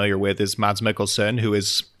most familiar with is Mads Mikkelsen, who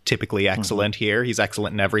is typically excellent here. He's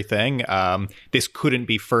excellent in everything. This couldn't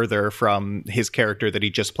be further from his character that he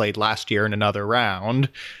just played last year in Another Round.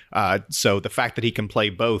 So the fact that he can play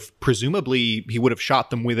both, presumably he would have shot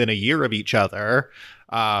them within a year of each other.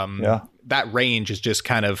 That range is just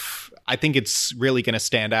kind of, I think it's really going to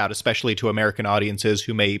stand out, especially to American audiences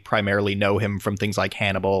who may primarily know him from things like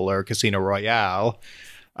Hannibal or Casino Royale.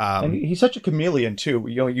 And he's such a chameleon too.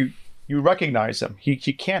 You recognize him. He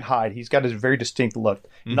can't hide. He's got a very distinct look.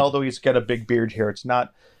 Mm-hmm. And although he's got a big beard here, it's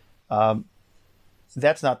not.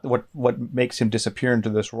 That's not what makes him disappear into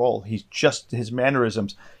this role. He's just his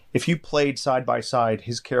mannerisms. If you played side by side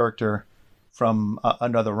his character from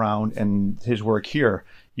Another Round and his work here,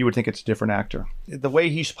 you would think it's a different actor. The way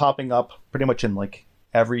he's popping up pretty much in like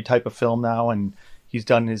every type of film now, and he's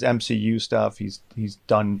done his MCU stuff. He's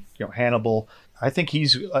done Hannibal. I think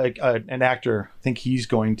he's an actor. I think he's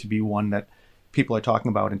going to be one that people are talking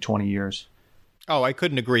about in 20 years. Oh, I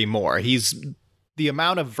couldn't agree more. He's the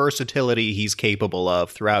amount of versatility he's capable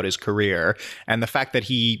of throughout his career, and the fact that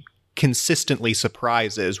he consistently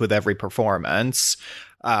surprises with every performance.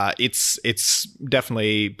 It's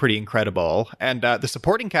definitely pretty incredible. And the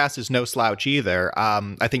supporting cast is no slouch either.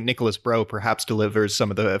 I think Nicholas Bro perhaps delivers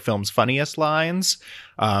some of the film's funniest lines,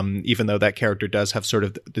 even though that character does have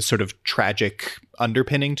this sort of tragic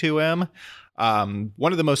underpinning to him.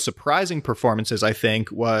 One of the most surprising performances, I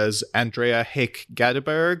think, was Andrea Hick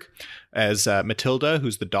Gadeberg as Matilda,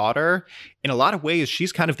 who's the daughter. In a lot of ways,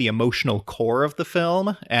 she's kind of the emotional core of the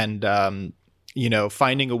film, and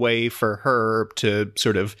finding a way for her to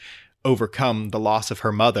sort of overcome the loss of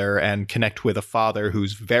her mother and connect with a father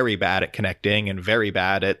who's very bad at connecting and very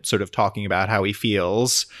bad at sort of talking about how he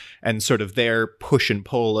feels, and sort of their push and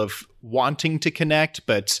pull of wanting to connect,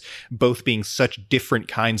 but both being such different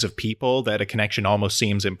kinds of people that a connection almost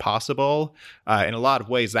seems impossible. In a lot of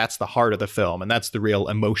ways, that's the heart of the film, and that's the real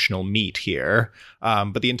emotional meat here.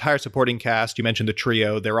 But the entire supporting cast, you mentioned the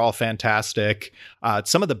trio, they're all fantastic.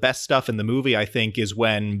 Some of the best stuff in the movie, I think, is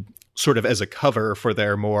when, sort of as a cover for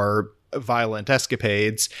their more violent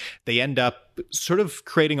escapades, they end up sort of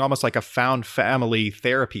creating almost like a found family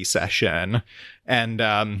therapy session. And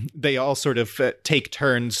they all sort of take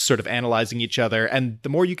turns sort of analyzing each other. And the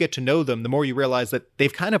more you get to know them, the more you realize that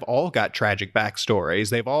they've kind of all got tragic backstories.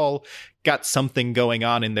 They've all got something going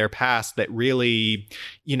on in their past that really,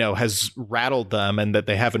 has rattled them and that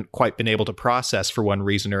they haven't quite been able to process for one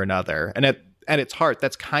reason or another. And at and its heart,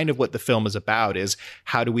 that's kind of what the film is about, is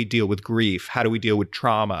how do we deal with grief? How do we deal with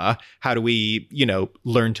trauma? How do we,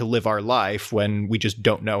 learn to live our life when we just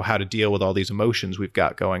don't know how to deal with all these emotions we've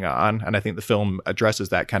got going on? And I think the film addresses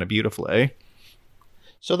that kind of beautifully.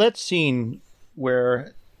 So that scene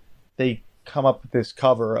where they come up with this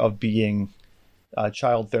cover of being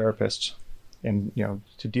child therapists and,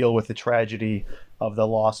 to deal with the tragedy of the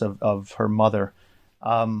loss of her mother.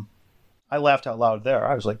 I laughed out loud there.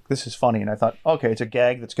 I was like, this is funny. And I thought, okay, it's a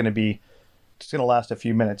gag it's going to last a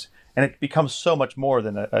few minutes. And it becomes so much more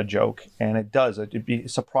than a joke. And it does. It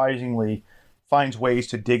surprisingly finds ways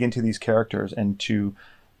to dig into these characters and to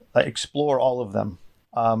explore all of them.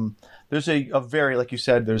 There's a very, like you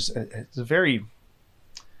said, it's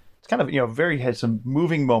kind of, has some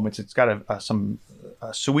moving moments. It's got some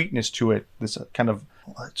sweetness to it. This kind of,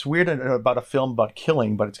 it's weird about a film about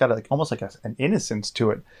killing, but it's got almost like an innocence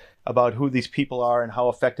to it about who these people are and how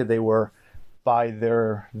affected they were by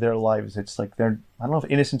their lives. It's like I don't know if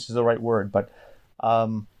innocence is the right word, but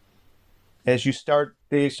as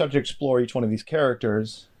they start to explore each one of these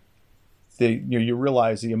characters, you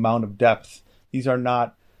realize the amount of depth. These are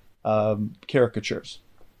not caricatures.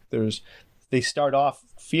 They start off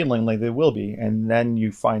feeling like they will be, and then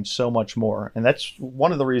you find so much more. And that's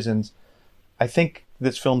one of the reasons I think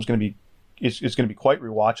this film's going to be is going to be quite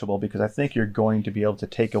rewatchable, because I think you're going to be able to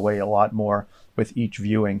take away a lot more with each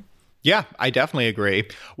viewing. Yeah, I definitely agree.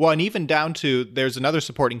 Well, and even down to, there's another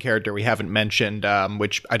supporting character we haven't mentioned,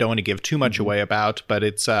 which I don't want to give too much away about, but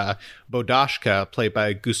it's Bodashka, played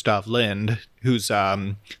by Gustav Lind, who's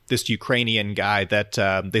this Ukrainian guy that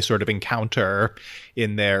they sort of encounter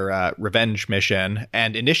in their revenge mission.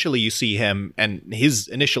 And initially you see him, and his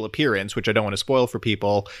initial appearance, which I don't want to spoil for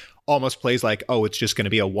people, almost plays like, oh, it's just going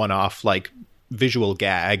to be a one-off, visual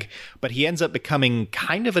gag. But he ends up becoming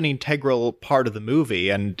kind of an integral part of the movie,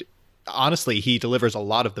 and honestly, he delivers a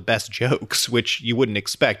lot of the best jokes, which you wouldn't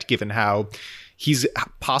expect given how he's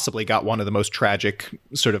possibly got one of the most tragic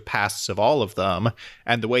sort of pasts of all of them.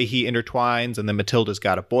 And the way he intertwines, and then Matilda's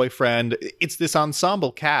got a boyfriend. It's this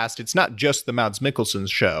ensemble cast. It's not just the Mads Mikkelsen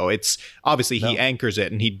show. It's obviously he anchors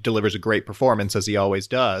it and he delivers a great performance, as he always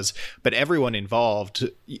does. But everyone involved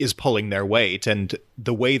is pulling their weight. And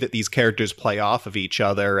the way that these characters play off of each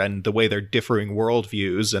other, and the way their differing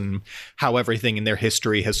worldviews, and how everything in their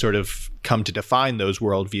history has sort of come to define those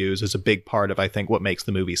worldviews, is a big part of, I think, what makes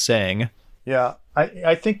the movie sing. Yeah,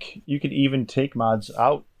 I think you could even take Mads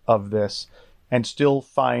out of this and still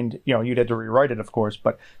find, you'd have to rewrite it, of course,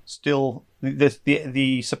 but still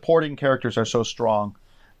the supporting characters are so strong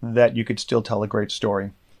that you could still tell a great story.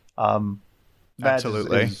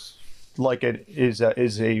 Absolutely.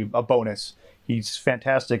 Is a bonus. He's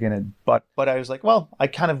fantastic in it, but I was like, well, I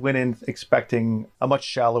kind of went in expecting a much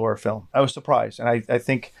shallower film. I was surprised, and I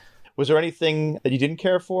think... Was there anything that you didn't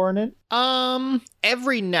care for in it?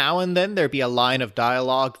 Every now and then there'd be a line of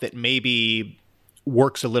dialogue that maybe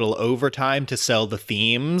works a little overtime to sell the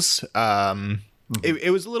themes.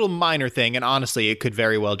 It was a little minor thing, and honestly, it could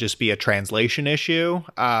very well just be a translation issue.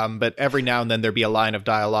 But every now and then there'd be a line of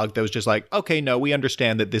dialogue that was just like, okay, no, we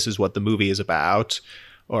understand that this is what the movie is about.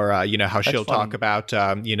 Or, how she'll talk about,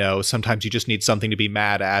 sometimes you just need something to be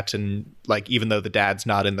mad at. And even though the dad's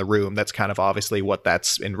not in the room, that's kind of obviously what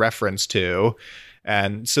that's in reference to.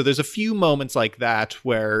 And so there's a few moments like that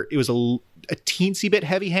where it was a teensy bit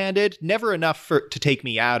heavy-handed, never enough to take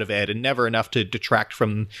me out of it, and never enough to detract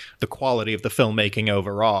from the quality of the filmmaking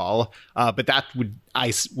overall. But that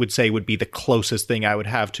I would say would be the closest thing I would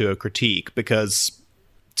have to a critique, because...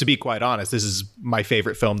 to be quite honest, this is my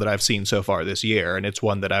favorite film that I've seen so far this year, and it's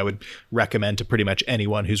one that I would recommend to pretty much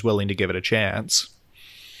anyone who's willing to give it a chance.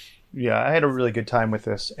 Yeah, I had a really good time with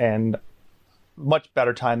this, and much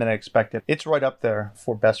better time than I expected. It's right up there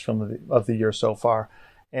for best film of the year so far.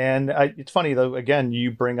 And it's funny, though, again, you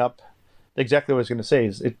bring up exactly what I was going to say.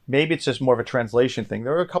 Maybe it's just more of a translation thing.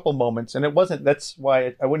 There were a couple moments, and that's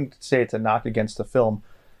why I wouldn't say it's a knock against the film,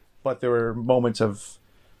 but there were moments of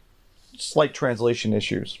slight translation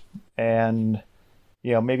issues, and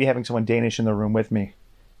maybe having someone Danish in the room with me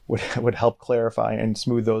would help clarify and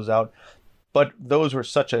smooth those out. But those were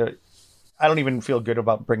I don't even feel good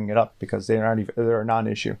about bringing it up, because they're a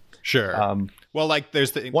non-issue. Sure. Well,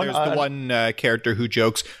 there's the one character who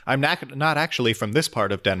jokes, I'm not actually from this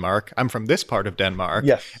part of Denmark. I'm from this part of Denmark.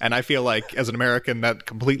 Yes. And I feel like as an American that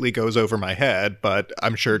completely goes over my head, but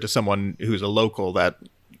I'm sure to someone who's a local that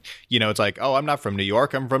it's like, oh, I'm not from New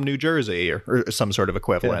York, I'm from New Jersey, or some sort of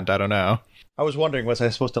equivalent. Yeah. I don't know. I was wondering, was I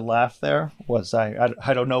supposed to laugh there?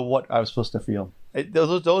 I don't know what I was supposed to feel.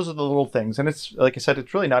 Those are the little things. And it's, like I said,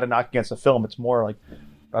 it's really not a knock against the film. It's more like,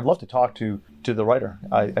 I'd love to talk to the writer.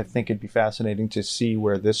 I think it'd be fascinating to see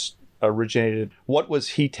where this originated. What was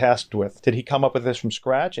he tasked with? Did he come up with this from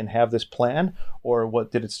scratch and have this plan, or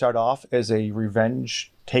what did it start off as a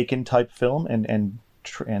revenge Taken type film and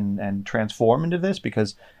transform into this?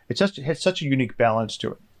 Because it has such a unique balance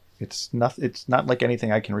to it. It's not like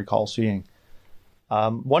anything I can recall seeing.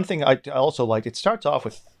 One thing I also liked, it starts off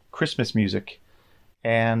with Christmas music,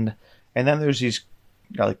 and then there's these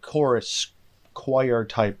like chorus choir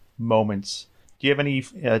type moments. Do you have any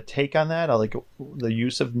take on that? Like the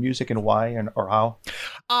use of music and why or how?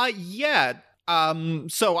 Yeah.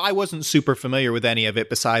 So I wasn't super familiar with any of it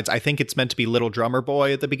besides I think it's meant to be Little Drummer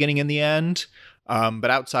Boy at the beginning and the end. But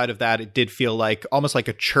outside of that, it did feel like almost like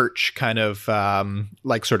a church kind of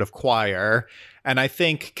like sort of choir. And I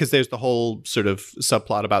think because there's the whole sort of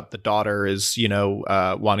subplot about the daughter is,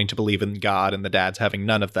 wanting to believe in God and the dad's having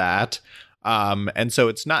none of that. And so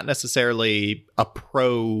it's not necessarily a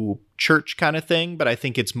pro-church kind of thing, but I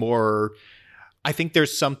think it's more, I think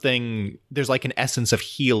there's like an essence of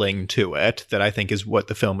healing to it that I think is what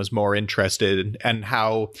the film is more interested in, and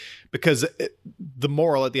how, because the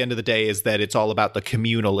moral at the end of the day is that it's all about the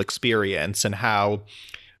communal experience and how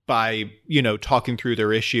by, talking through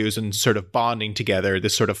their issues and sort of bonding together,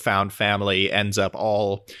 this sort of found family ends up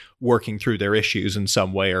all working through their issues in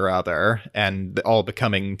some way or other, and all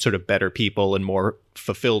becoming sort of better people and more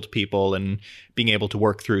fulfilled people and being able to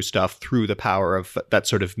work through stuff through the power of that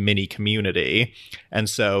sort of mini community. And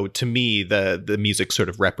so to me, the music sort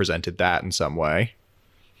of represented that in some way.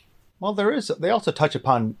 Well, they also touch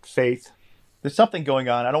upon faith. There's something going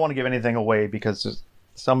on. I don't want to give anything away because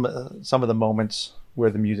some of the moments where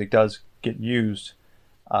the music does get used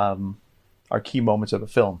are key moments of the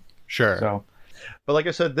film. Sure. So, but like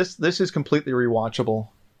I said, this is completely rewatchable.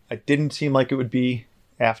 It didn't seem like it would be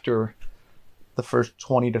after the first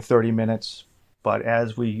 20 to 30 minutes, but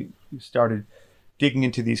as we started digging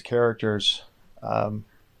into these characters,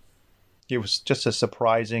 it was just a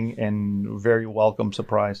surprising and very welcome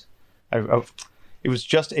surprise. It was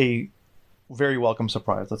just a very welcome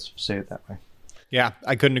surprise. Let's say it that way. Yeah,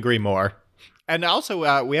 I couldn't agree more. And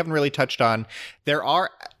also, we haven't really touched on, there are,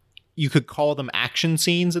 you could call them action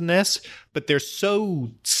scenes in this, but they're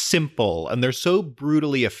so simple and they're so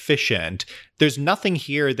brutally efficient. There's nothing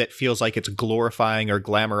here that feels like it's glorifying or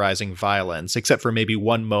glamorizing violence, except for maybe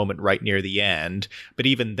one moment right near the end. But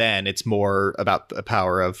even then, it's more about the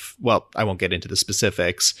power of, well, I won't get into the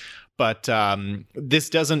specifics, but this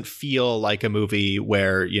doesn't feel like a movie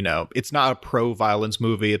where, it's not a pro-violence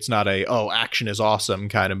movie. It's not action is awesome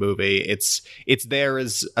kind of movie. It's there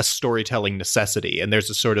as a storytelling necessity. And there's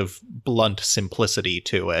a sort of blunt simplicity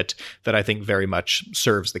to it that I think very much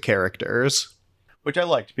serves the characters. Which I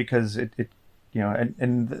liked because it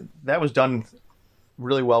that was done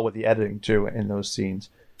really well with the editing too in those scenes.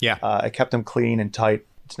 Yeah. It kept them clean and tight.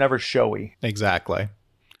 It's never showy. Exactly.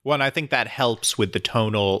 Well, and I think that helps with the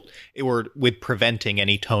tonal, or with preventing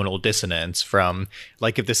any tonal dissonance from,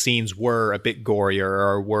 like, if the scenes were a bit gorier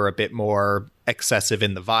or were a bit more excessive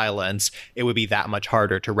in the violence, it would be that much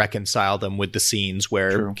harder to reconcile them with the scenes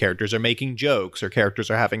where True. characters are making jokes or characters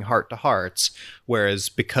are having heart-to-hearts. Whereas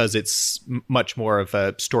because it's much more of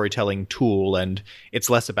a storytelling tool and it's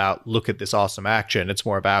less about, look at this awesome action, it's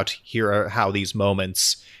more about, here are how these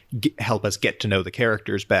moments help us get to know the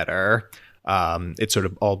characters better. It sort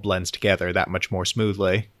of all blends together that much more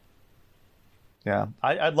smoothly. Yeah,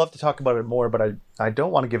 I'd love to talk about it more, but I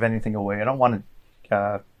don't want to give anything away. I don't want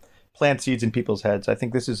to plant seeds in people's heads. I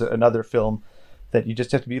think this is another film that you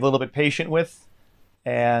just have to be a little bit patient with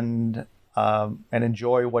and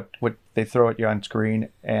enjoy what they throw at you on screen.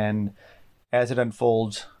 And as it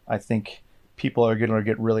unfolds, I think people are going to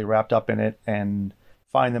get really wrapped up in it and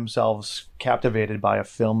find themselves captivated by a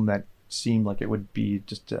film that seemed like it would be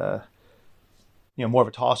just more of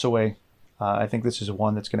a toss away. I think this is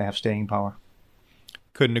one that's going to have staying power.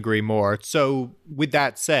 Couldn't agree more. So with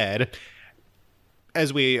that said,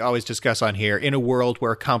 as we always discuss on here, in a world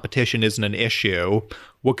where competition isn't an issue,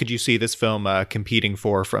 what could you see this film competing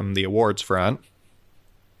for from the awards front?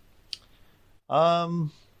 I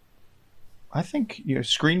think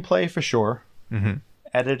screenplay for sure. Mm-hmm.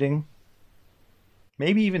 Editing,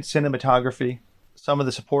 maybe even cinematography. Some of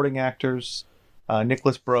the supporting actors,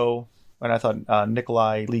 Nicholas Bro, and I thought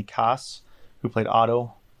Nikolai Lee Kass, who played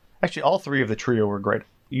Otto. Actually, all three of the trio were great.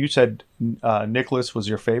 You said Nicholas was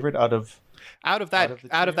your favorite out of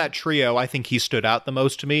that trio. I think he stood out the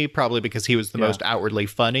most to me, probably because he was the most outwardly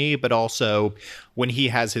funny, but also when he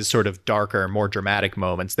has his sort of darker, more dramatic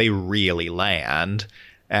moments, they really land.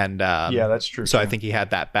 And that's true. So I think he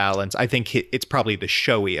had that balance. I think it's probably the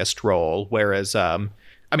showiest role, whereas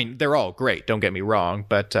I mean, they're all great, don't get me wrong,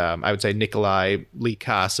 but I would say Nikolai Lee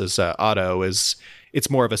Kass as Otto it's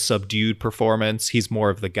more of a subdued performance. He's more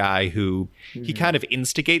of the guy who he kind of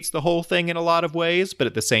instigates the whole thing in a lot of ways, but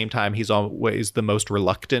at the same time, he's always the most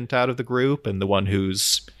reluctant out of the group and the one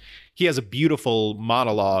he has a beautiful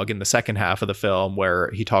monologue in the second half of the film where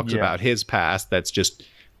he talks about his past that's just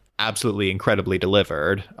absolutely incredibly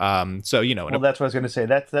delivered. So, you know. Well, that's what I was going to say.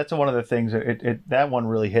 That's one of the things, that one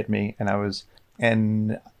really hit me, I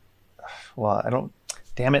don't,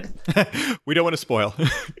 damn it. We don't want to spoil.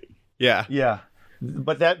 Yeah. Yeah.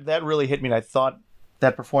 But that really hit me, and I thought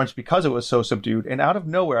that performance, because it was so subdued, and out of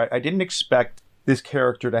nowhere, I didn't expect this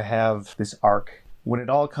character to have this arc. When it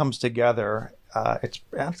all comes together, it's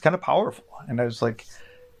kind of powerful. And I was like,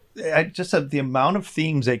 I just said the amount of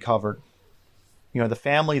themes they covered, you know, the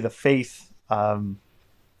family, the faith, you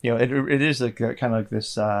know, it is like kind of like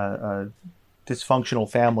this dysfunctional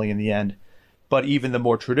family in the end, but even the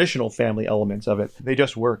more traditional family elements of it, they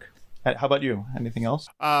just work. How about you? Anything else?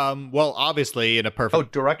 Well, obviously in a perfect... Oh,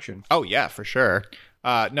 direction. Oh, yeah, for sure.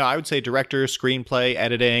 No, I would say director, screenplay,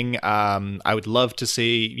 editing. I would love to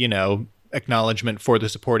see, you know, acknowledgement for the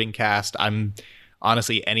supporting cast.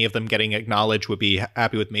 Honestly, any of them getting acknowledged would be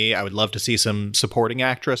happy with me. I would love to see some supporting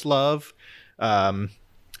actress love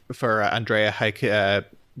for Andrea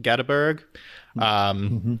Gadeberg.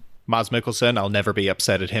 Mads Mikkelsen, I'll never be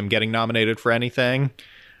upset at him getting nominated for anything.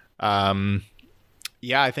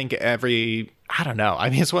 Yeah, I think I don't know. I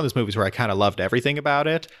mean, it's one of those movies where I kind of loved everything about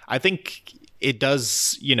it. I think it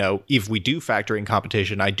does, you know, if we do factor in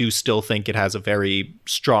competition, I do still think it has a very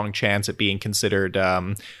strong chance at being considered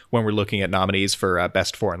when we're looking at nominees for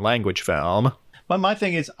Best Foreign Language Film. But my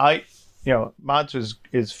thing is, Mads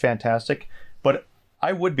is fantastic, but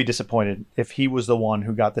I would be disappointed if he was the one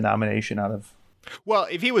who got the nomination out of... Well,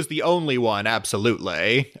 if he was the only one,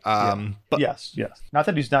 absolutely. But yes. Not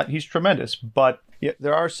that he's tremendous, but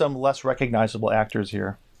there are some less recognizable actors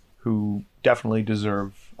here who definitely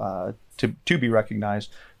deserve to be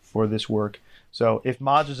recognized for this work. So if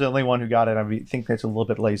Mads was the only one who got it, I think that's a little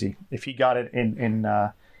bit lazy. If he got it in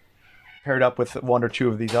paired up with one or two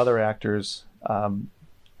of these other actors, that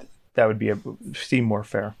would seem more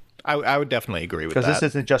fair. I would definitely agree with that. Because this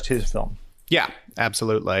isn't just his film. Yeah,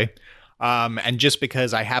 absolutely. And just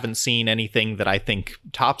because I haven't seen anything that I think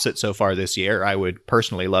tops it so far this year, I would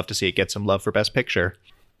personally love to see it get some love for Best Picture.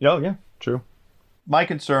 Oh, yeah, true. My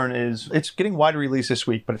concern is it's getting wide release this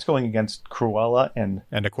week, but it's going against Cruella and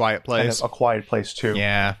A Quiet Place. And A Quiet Place, too.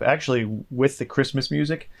 Yeah. Actually, with the Christmas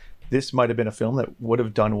music, this might have been a film that would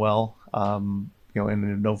have done well, in a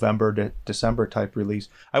November to December type release.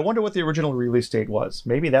 I wonder what the original release date was.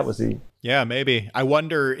 Maybe that was the... Yeah, maybe. I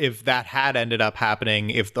wonder if that had ended up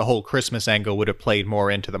happening, if the whole Christmas angle would have played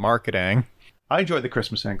more into the marketing. I enjoyed the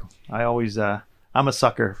Christmas angle. I always... I'm a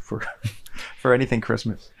sucker for for anything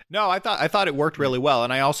Christmas. No, I thought it worked really well,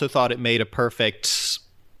 and I also thought it made a perfect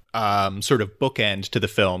sort of bookend to the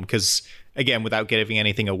film, because, again, without giving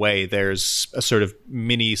anything away, there's a sort of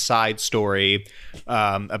mini side story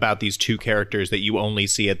about these two characters that you only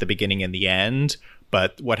see at the beginning and the end,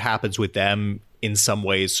 but what happens with them in some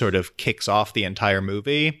ways sort of kicks off the entire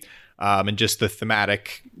movie, and just the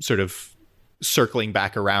thematic sort of circling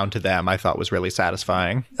back around to them I thought was really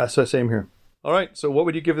satisfying. That's the same here. All right, so what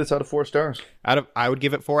would you give this out of 4 stars? I would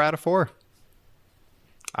give it 4 out of 4.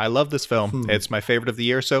 I love this film. It's my favorite of the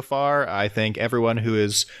year so far. I think everyone who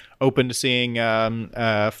is open to seeing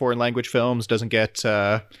foreign language films doesn't get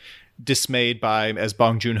dismayed by, as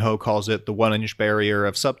Bong Joon-ho calls it, the 1-inch barrier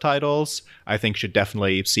of subtitles. I think should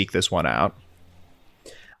definitely seek this one out.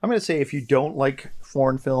 I'm going to say if you don't like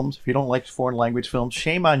foreign films, if you don't like foreign language films,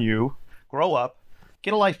 shame on you. Grow up.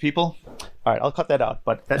 Get a life, people. All right, I'll cut that out,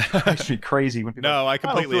 but that makes me crazy when people... No, I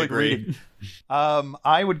completely agree.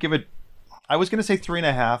 I would give it... I was going to say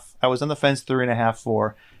 3.5. I was on the fence 3.5,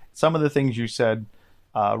 4. Some of the things you said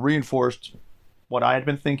reinforced what I had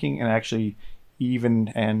been thinking, and actually even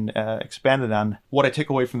expanded on what I took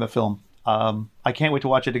away from the film. I can't wait to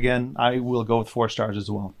watch it again. I will go with 4 stars as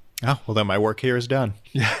well. Oh, well, then my work here is done.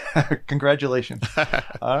 Congratulations.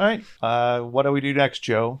 All right. What do we do next,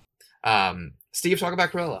 Joe? Steve, talk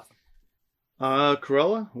about Cruella.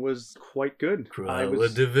 Cruella was quite good.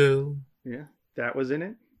 Cruella de Vil. Yeah, that was in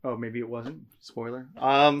it. Oh, maybe it wasn't. Spoiler.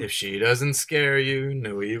 If she doesn't scare you,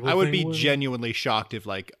 no evil I would thing be will. Genuinely shocked if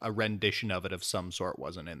like a rendition of it of some sort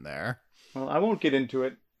wasn't in there. Well, I won't get into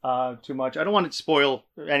it too much. I don't want to spoil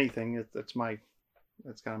anything. That's kind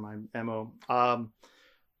of my MO.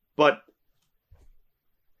 But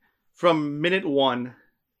from minute one,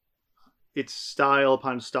 it's style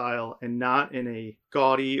upon style, and not in a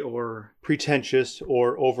gaudy or pretentious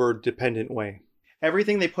or over-dependent way.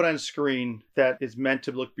 everything they put on screen that is meant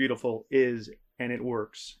to look beautiful and it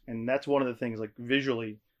works. And that's one of the things, like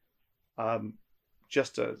visually,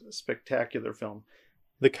 just a spectacular film.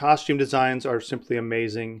 The costume designs are simply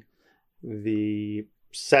amazing. The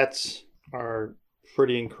sets are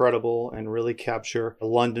pretty incredible and really capture the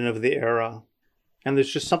London of the era. And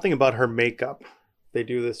there's just something about her makeup. They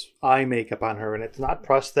do this eye makeup on her, and it's not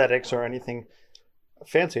prosthetics or anything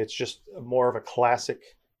fancy. It's just more of a classic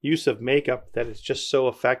use of makeup that is just so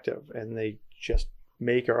effective, and they just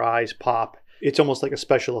make her eyes pop. It's almost like a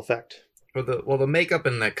special effect. Well, the makeup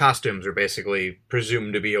and the costumes are basically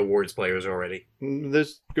presumed to be awards players already.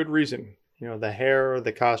 There's good reason. You know, the hair,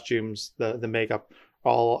 the costumes, the makeup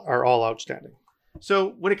are all outstanding.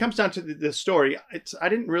 So when it comes down to the story,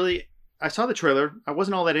 I saw the trailer. I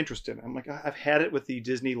wasn't all that interested. I'm like, I've had it with the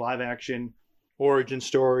Disney live action origin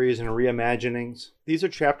stories and reimaginings. These are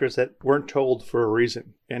chapters that weren't told for a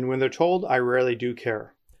reason. And when they're told, I rarely do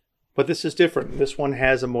care. But this is different. This one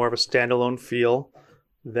has a more of a standalone feel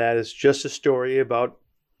that is just a story about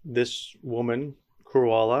this woman,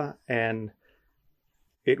 Cruella, and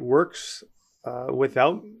it works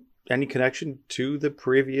without any connection to the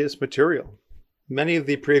previous material. Many of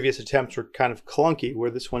the previous attempts were kind of clunky,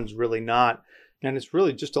 where this one's really not. And it's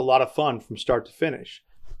really just a lot of fun from start to finish.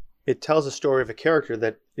 It tells a story of a character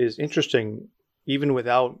that is interesting even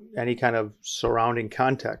without any kind of surrounding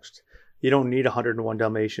context. You don't need 101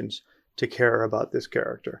 Dalmatians to care about this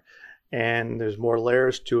character. And there's more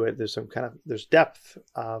layers to it. There's depth.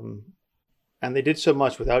 And they did so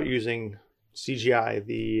much without using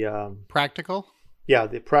CGI. Practical? Yeah,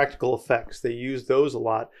 the practical effects. They use those a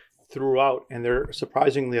lot throughout, and they're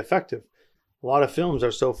surprisingly effective. A lot of films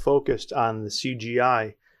are so focused on the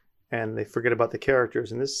CGI and they forget about the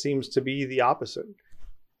characters, and this seems to be the opposite.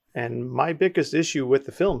 And my biggest issue with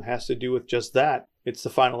the film has to do with just that. It's the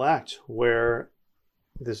final act where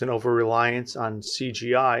there's an over-reliance on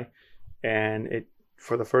CGI, and it,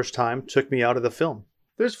 for the first time, took me out of the film.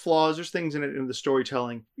 There's flaws, there's things in it in the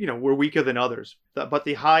storytelling, were weaker than others. But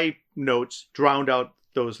the high notes drowned out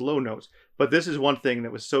those low notes. But this is one thing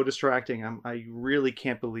that was so distracting. I really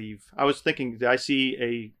can't believe. I was thinking, did I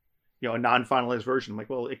see a non-finalized version? I'm like,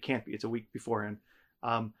 well, it can't be. It's a week beforehand.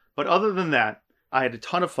 But other than that, I had a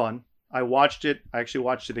ton of fun. I watched it. I actually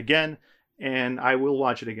watched it again, and I will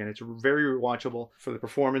watch it again. It's very rewatchable for the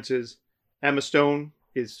performances. Emma Stone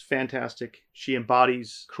is fantastic. She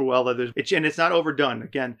embodies Cruella. And it's not overdone.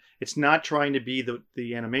 Again, it's not trying to be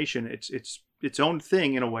the animation. It's its own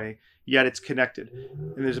thing in a way, yet it's connected.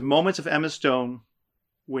 And there's moments of Emma Stone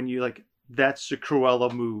when you that's a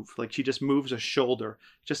Cruella move. Like, she just moves a shoulder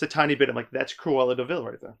just a tiny bit. I'm like, that's Cruella de Vil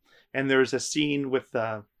right there. And there's a scene with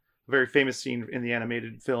a very famous scene in the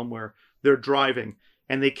animated film where they're driving,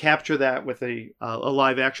 and they capture that with a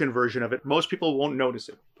live action version of it. Most people won't notice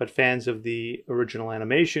it, but fans of the original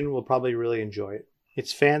animation will probably really enjoy it.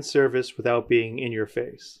 It's fan service without being in your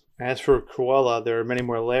face. As for Cruella, there are many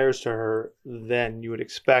more layers to her than you would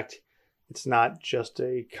expect. It's not just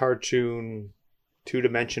a cartoon,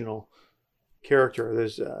 two-dimensional character.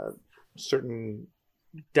 There's a certain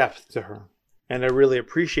depth to her. And I really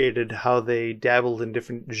appreciated how they dabbled in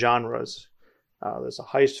different genres. There's a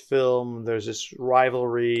heist film. There's this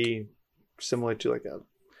rivalry similar to like a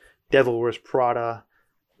Devil Wears Prada.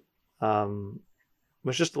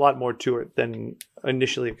 There's just a lot more to it than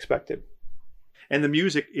initially expected. And the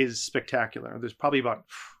music is spectacular. There's probably about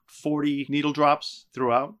 40 needle drops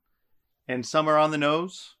throughout. And some are on the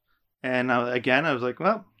nose. And again, I was like,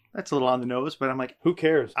 well, that's a little on the nose. But I'm like, who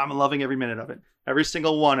cares? I'm loving every minute of it. Every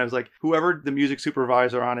single one. I was like, whoever the music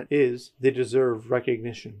supervisor on it is, they deserve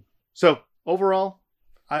recognition. So overall,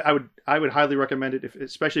 I would highly recommend it,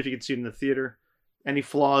 especially if you can see it in the theater. Any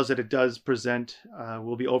flaws that it does present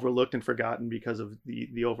will be overlooked and forgotten because of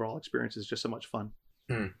the overall experience is just so much fun.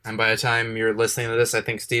 And by the time you're listening to this, I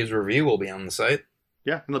think Steve's review will be on the site.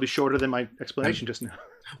 Yeah, and it'll be shorter than my explanation just now.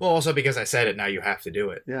 Well, also because I said it, now you have to do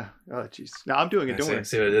it. Yeah. Oh, jeez. Now I'm doing it. Don't worry.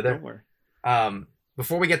 See what I did there? Don't worry.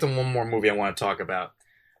 Before we get to one more movie I want to talk about,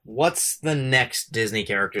 what's the next Disney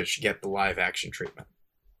character that should get the live action treatment?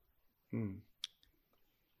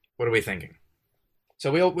 What are we thinking?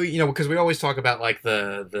 So we because we always talk about like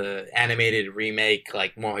the animated remake,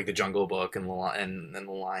 like more like the Jungle Book and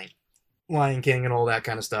the Lion King and all that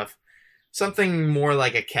kind of stuff. Something more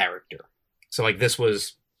like a character. So like this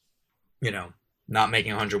was, not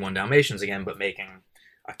making 101 Dalmatians again, but making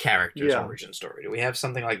a character's origin story. Do we have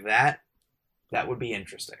something like that? That would be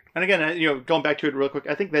interesting. And again, going back to it real quick,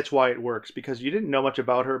 I think that's why it works, because you didn't know much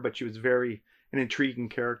about her, but she was an intriguing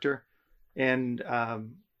character. And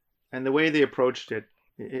the way they approached it,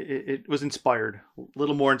 It was inspired, a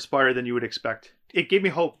little more inspired than you would expect. It gave me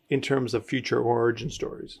hope in terms of future origin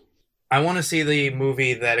stories. I want to see the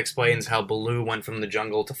movie that explains how Baloo went from the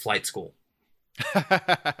jungle to flight school.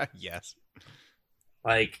 Yes.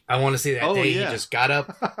 Like, I want to see that day he just got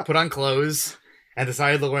up, put on clothes, and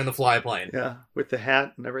decided to learn to fly a plane. Yeah, with the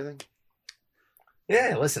hat and everything.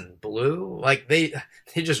 Yeah, listen, Baloo, like they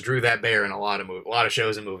just drew that bear in a lot of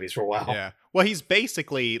shows and movies for a while. Yeah. Well, he's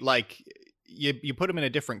basically like you put him in a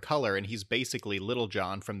different color, and he's basically Little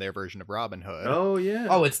John from their version of Robin Hood. Oh yeah.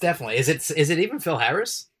 Oh, it's definitely. Is it even Phil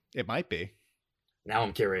Harris? It might be. Now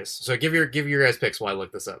I'm curious. So give your guys picks while I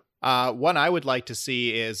look this up. One I would like to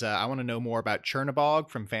see is I want to know more about Chernabog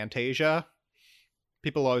from Fantasia.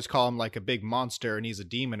 People always call him like a big monster and he's a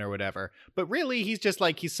demon or whatever. But really, he's just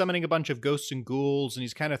like, he's summoning a bunch of ghosts and ghouls and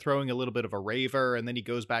he's kind of throwing a little bit of a raver and then he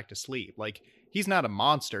goes back to sleep. Like, he's not a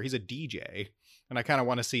monster, he's a DJ. And I kind of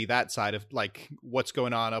want to see that side of like what's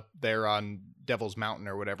going on up there on Devil's Mountain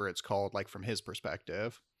or whatever it's called, like from his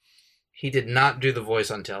perspective. He did not do the voice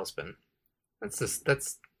on Tailspin. That's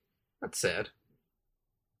sad.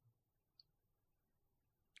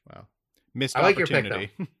 Wow. Missed I like opportunity. your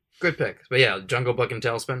pick, though. Good pick. But yeah, Jungle Book and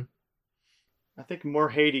Tailspin. I think more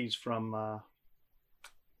Hades from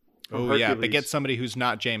Oh yeah, but get somebody who's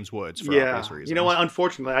not James Woods for obvious reasons. You know what?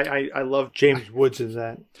 Unfortunately, I love James Woods as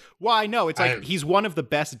that. Well, I know it's like he's one of the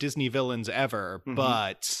best Disney villains ever,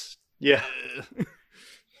 but yeah.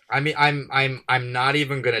 I mean, I'm not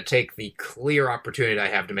even gonna take the clear opportunity I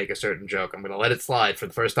have to make a certain joke. I'm gonna let it slide for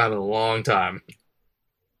the first time in a long time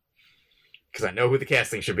because I know who the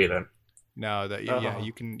casting should be then. No, that yeah,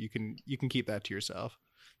 you can keep that to yourself.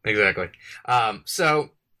 Exactly.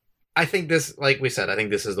 So I think this, like we said, I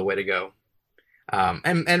think this is the way to go.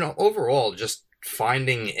 And overall, just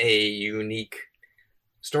finding a unique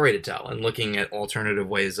story to tell and looking at alternative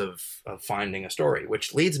ways of finding a story,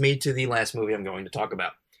 which leads me to the last movie I'm going to talk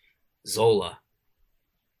about, Zola.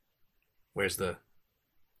 Where's the...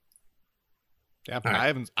 Yeah, but right.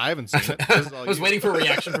 I haven't seen it. I was waiting for a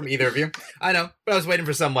reaction from either of you. I know, but I was waiting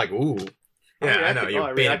for some like, ooh. Yeah, I know.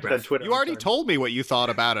 You're bated on Twitter. You already told me what you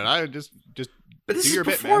thought about it. I just But this do is your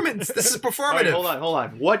performance. Bit, this is performative. Right, hold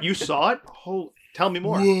on. What? You saw it? Tell me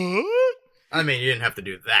more. What? I mean, you didn't have to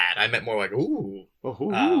do that. I meant more like, ooh.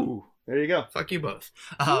 There you go. Fuck you both.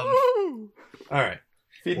 All right.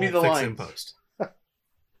 Feed me the lines. In post. All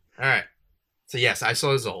right. So yes, I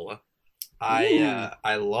saw Zola.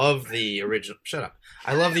 I love the original. Shut up.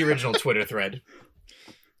 I love the original Twitter thread.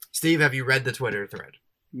 Steve, have you read the Twitter thread?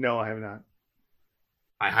 No, I have not.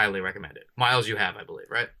 I highly recommend it. Miles, you have, I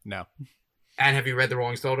believe, right? No. And have you read the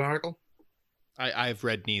Rolling Stone article? I've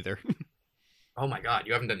read neither. Oh my God,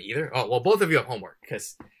 you haven't done either? Oh, well, both of you have homework,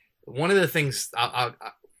 because one of the things, the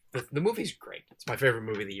movie's great. It's my favorite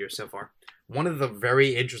movie of the year so far. One of the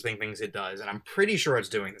very interesting things it does, and I'm pretty sure it's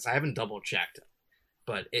doing this, I haven't double checked,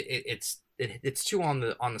 but it's too on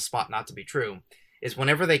the spot not to be true, is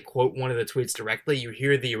whenever they quote one of the tweets directly, you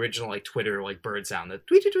hear the original like Twitter like bird sound, the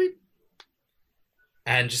tweet,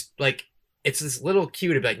 and just like, it's this little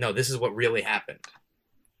cue to be like, no, this is what really happened,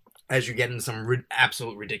 as you get into some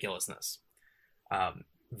absolute ridiculousness.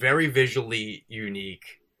 Very visually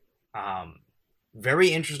unique, very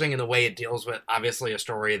interesting in the way it deals with, obviously, a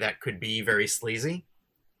story that could be very sleazy.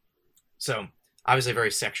 So, obviously a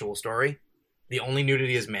very sexual story. The only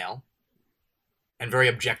nudity is male, and very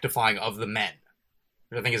objectifying of the men,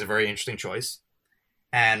 which I think is a very interesting choice.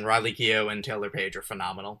 And Riley Keough and Taylor Page are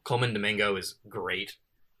phenomenal. Coleman Domingo is great.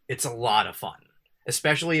 It's a lot of fun,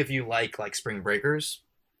 especially if you like Spring Breakers.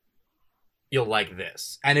 You'll like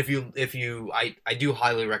this. And I do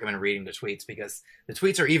highly recommend reading the tweets, because the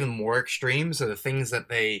tweets are even more extreme, so the things that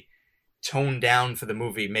they tone down for the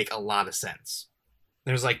movie make a lot of sense.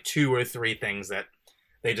 There's like 2 or 3 things that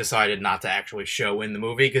they decided not to actually show in the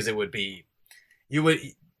movie, because I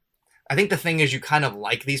think the thing is, you kind of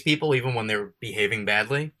like these people even when they're behaving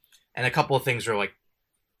badly, and a couple of things are like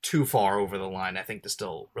too far over the line, I think, to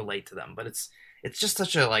still relate to them. But it's just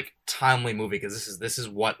such a like timely movie, because this is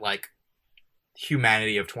what like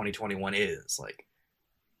humanity of 2021 is, like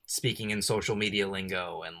speaking in social media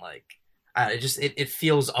lingo, and like it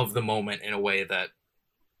feels of the moment in a way that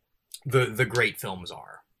the great films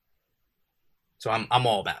are. So I'm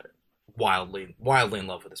all about it. Wildly in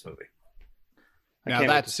love with this movie. Now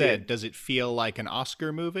that said, does it feel like an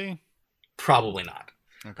Oscar movie? Probably not.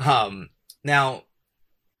 Okay. Now,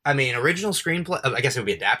 I mean, original screenplay, I guess it would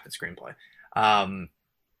be adapted screenplay.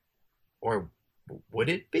 Or would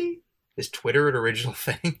it be? Is Twitter an original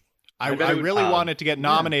thing? I really want it to get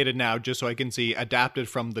nominated now, just so I can see adapted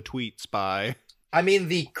from the tweets by... I mean,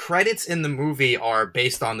 the credits in the movie are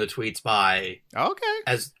based on the tweets by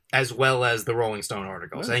Okay. as well as the Rolling Stone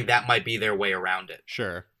articles. I think that might be their way around it.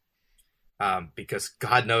 Sure. Because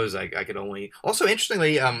God knows I could only... Also,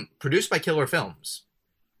 interestingly, produced by Killer Films.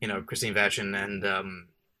 You know, Christine Vachon and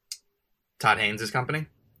Todd Haynes' company.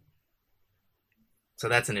 So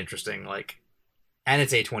that's an interesting, like... And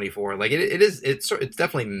it's A24. Like, it's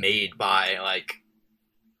definitely made by, like,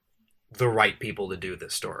 the right people to do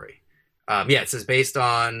this story. It says based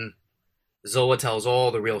on Zola Tells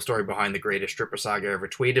All, the real story behind the greatest stripper saga ever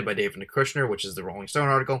tweeted by David Kushner, which is the Rolling Stone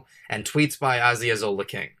article, and tweets by Azia Zola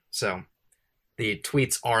King. So the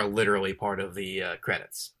tweets are literally part of the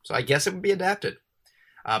credits. So I guess it would be adapted.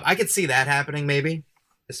 I could see that happening maybe,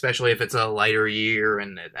 especially if it's a lighter year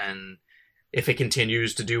and if it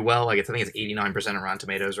continues to do well. Like I think it's 89% on Rotten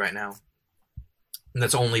Tomatoes right now. And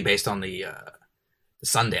that's only based on the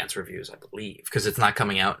Sundance reviews, I believe, because it's not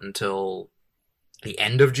coming out until the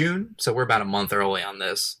end of June, so we're about a month early on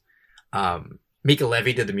this. Mika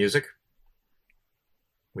Levy did the music,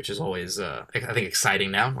 which is always, I think, exciting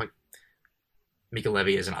now. Like, Mika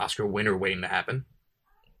Levy is an Oscar winner waiting to happen.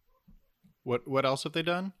 What else have they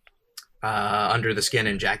done? Under the Skin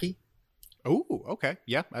and Jackie. Oh, okay.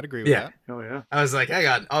 Yeah, I'd agree with that. Oh, yeah. I was like, hang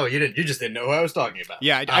on. Oh, you just didn't know who I was talking about.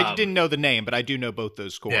 Yeah, I didn't know the name, but I do know both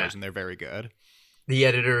those scores, Yeah. and they're very good. The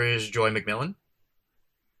editor is Joy McMillan,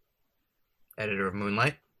 editor of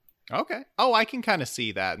Moonlight. Okay. Oh, I can kind of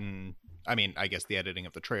see that. And I mean, I guess the editing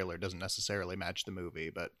of the trailer doesn't necessarily match the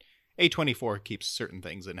movie, but A24 keeps certain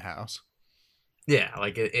things in-house. Yeah,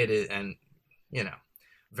 like it is, and, you know,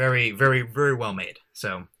 very, very, very well made.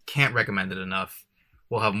 So, can't recommend it enough.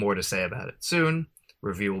 We'll have more to say about it soon.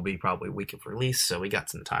 Review will be probably week of release, so we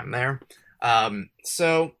got some time there.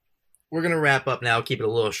 So, we're going to wrap up now, keep it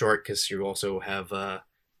a little short, because you also have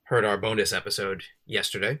heard our bonus episode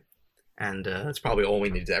yesterday. And that's probably all we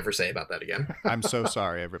need to ever say about that again. I'm so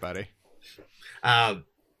sorry, everybody.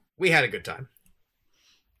 We had a good time.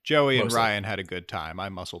 Joey and Mostly. Ryan had a good time. I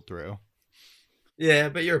muscled through. Yeah,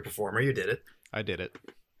 but you're a performer. You did it. I did it.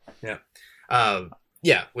 Yeah.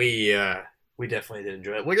 We definitely did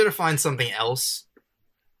enjoy it. We're going to find something else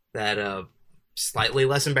that slightly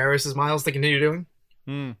less embarrasses Miles to continue doing.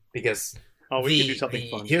 Because we can do something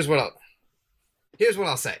fun. Here's what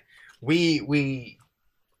I'll say. We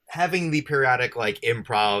having the periodic like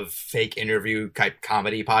improv fake interview type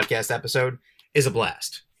comedy podcast episode is a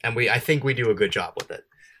blast, and I think we do a good job with it.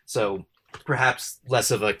 So perhaps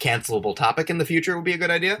less of a cancelable topic in the future would be a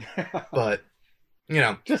good idea. But you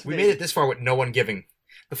know, we made it this far with no one giving.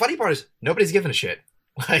 The funny part is nobody's giving a shit.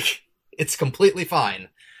 Like it's completely fine.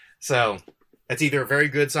 So that's either a very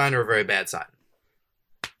good sign or a very bad sign.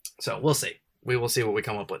 So we'll see. We will see what we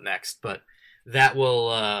come up with next, but that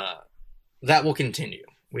will continue.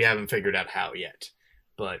 We haven't figured out how yet,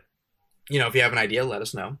 but you know, if you have an idea, let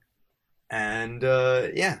us know. And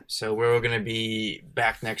so we're going to be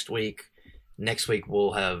back next week. Next week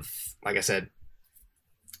we'll have, like I said,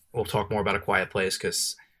 we'll talk more about A Quiet Place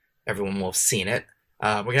because everyone will have seen it.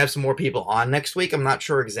 We're going to have some more people on next week. I'm not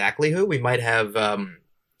sure exactly who. We might have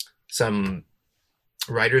some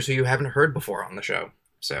writers who you haven't heard before on the show.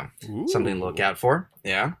 So something to look out for.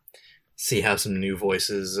 Yeah. See how some new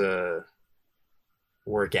voices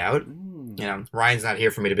work out. You know, Ryan's not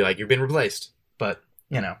here for me to be like, you've been replaced. But,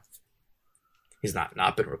 you know, he's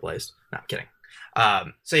not been replaced. No, I'm kidding.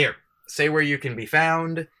 So here, say where you can be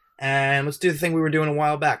found. And let's do the thing we were doing a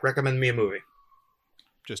while back. Recommend me a movie.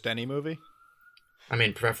 Just any movie? I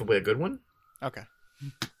mean, preferably a good one. Okay.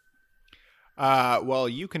 Well,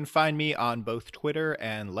 you can find me on both Twitter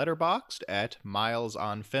and Letterboxd at Miles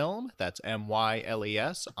on Film. That's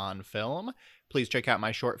MYLES on Film. Please check out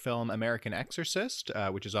my short film American Exorcist,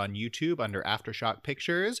 which is on YouTube under Aftershock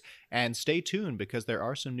Pictures. And stay tuned because there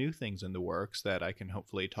are some new things in the works that I can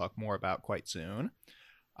hopefully talk more about quite soon.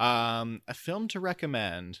 A film to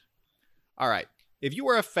recommend. All right. If you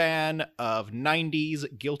are a fan of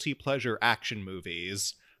 90s guilty pleasure action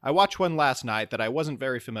movies, I watched one last night that I wasn't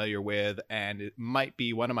very familiar with, and it might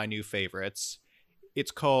be one of my new favorites.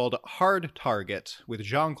 It's called Hard Target with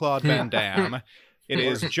Jean-Claude Van Damme. It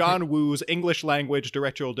is John Woo's English language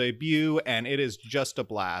directorial debut, and it is just a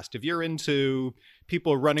blast. If you're into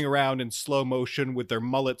people running around in slow motion with their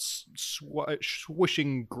mullets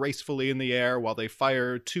swooshing gracefully in the air while they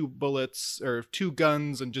fire two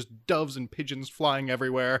guns and just doves and pigeons flying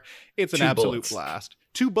everywhere, it's an absolute blast.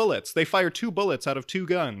 2 bullets. They fire 2 bullets out of 2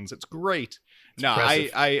 guns. It's great. No,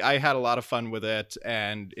 I had a lot of fun with it,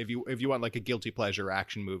 and if you want like a guilty pleasure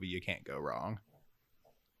action movie, you can't go wrong.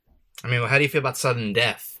 I mean, how do you feel about Sudden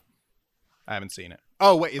Death? I haven't seen it.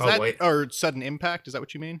 Oh wait, is Oh, that wait. or Sudden Impact? Is that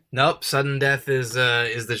what you mean? Nope, Sudden Death is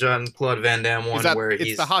the Jean-Claude Van Damme one Is that, where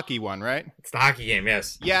it's the hockey one, right? It's the hockey game,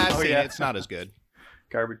 yes. Yeah, I've Oh, seen yeah. it. It's not as good.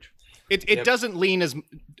 Garbage. It Yep. doesn't lean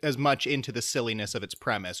as much into the silliness of its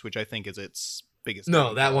premise, which I think is its biggest.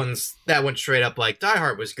 No, downfall. that one's straight up like Die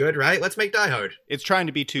Hard was good, right? Let's make Die Hard. It's trying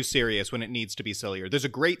to be too serious when it needs to be sillier. There's a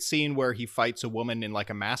great scene where he fights a woman in like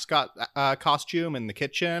a mascot costume in the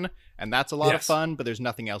kitchen, and that's a lot of Yes. fun, but there's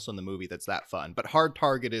nothing else in the movie that's that fun. But Hard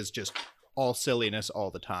Target is just all silliness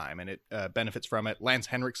all the time, and it benefits from it. Lance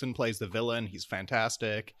Henriksen plays the villain. He's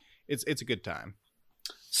fantastic. It's a good time.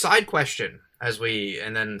 Side question,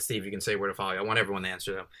 and then Steve, you can say where to follow. I want everyone to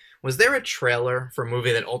answer them. Was there a trailer for a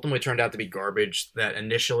movie that ultimately turned out to be garbage that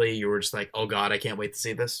initially you were just like, oh god, I can't wait to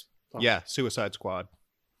see this? Yeah, Suicide Squad.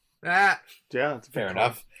 Ah, Yeah, it's a fair good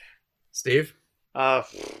enough. Steve? I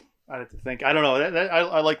have to think. I don't know.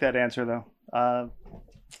 I like that answer though,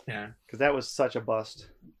 Yeah. because that was such a bust.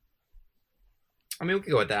 I mean, we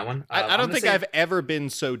could go with that one. I I'm don't gonna think say- I've ever been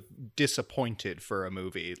so disappointed for a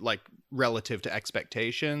movie, like relative to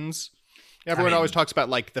expectations. Everyone mean- always talks about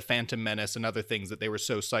like the Phantom Menace and other things that they were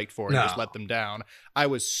so psyched for and No. just let them down. I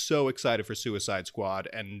was so excited for Suicide Squad,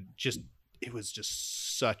 and it was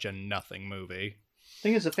just such a nothing movie.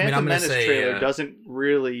 Thing is, the I mean, Phantom I'm gonna Menace say, trailer doesn't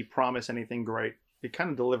really promise anything great. It kind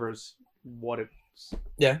of delivers what it's.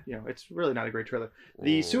 Yeah. It's really not a great trailer.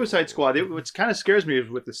 The Suicide Squad. What kind of scares me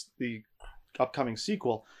with the upcoming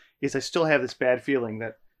sequel is I still have this bad feeling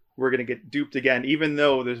that we're going to get duped again, even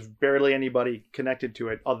though there's barely anybody connected to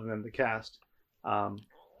it other than the cast.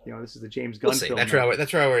 This is the James Gunn We'll see. film. That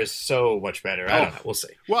trailer is so much better. I don't know. We'll see.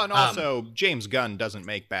 Well, and also James Gunn doesn't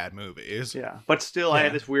make bad movies. Yeah, but still, I Yeah.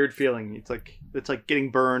 had this weird feeling. It's like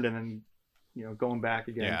getting burned and then going back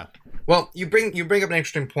again. Yeah. Well, you bring up an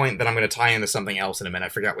interesting point that I'm going to tie into something else in a minute. I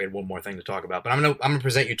forgot we had one more thing to talk about, but I'm going to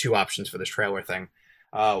present you two options for this trailer thing.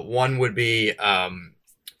 One would be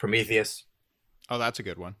Prometheus, Oh, that's a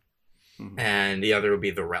good one. and the other would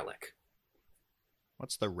be The Relic.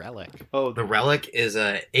 What's the Relic? Oh, The Relic is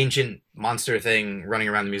a ancient monster thing running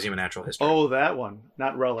around the Museum of Natural History. that one,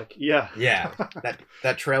 not Relic. Yeah. Yeah,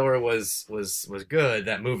 that trailer was good.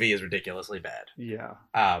 That movie is ridiculously bad. Yeah.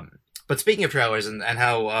 But speaking of trailers and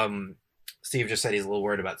how Steve just said he's a little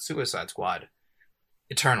worried about Suicide Squad,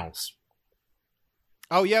 Eternals.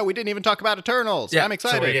 Oh yeah, we didn't even talk about Eternals. I'm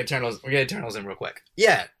excited. So we get Eternals in real quick.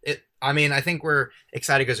 Yeah, I think we're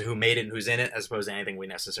excited because of who made it and who's in it, as opposed to anything we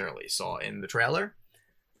necessarily saw in the trailer.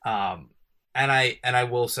 And I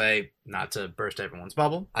will say, not to burst everyone's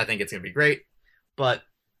bubble, I think it's gonna be great, but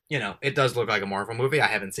it does look like a Marvel movie. I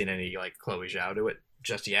haven't seen any like Chloe Zhao do it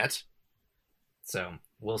just yet, so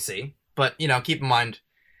we'll see. But keep in mind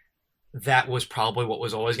that was probably what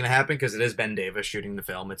was always going to happen because it is Ben Davis shooting the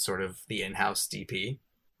film. It's sort of the in-house DP,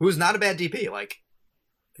 who's not a bad DP. Like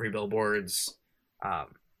 3 Billboards,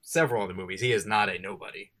 several other movies. He is not a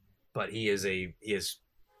nobody, but he is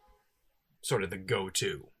sort of the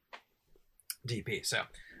go-to DP. So,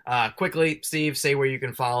 quickly, Steve, say where you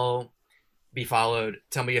can be followed.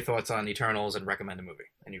 Tell me your thoughts on Eternals and recommend a movie,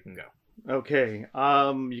 and you can go. Okay.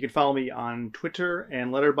 You can follow me on Twitter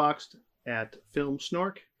and Letterboxd at Film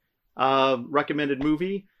Snork. Recommended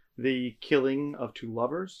movie: The Killing of Two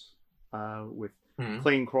Lovers, with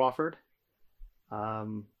Clayne Crawford.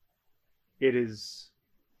 It is.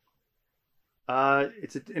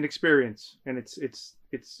 It's an experience, and it's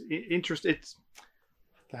interesting. It's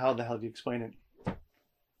how the hell do you explain it?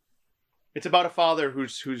 It's about a father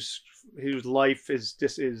whose life is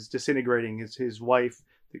disintegrating. His wife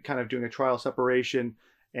kind of doing a trial separation,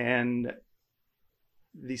 and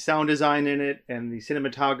the sound design in it, and the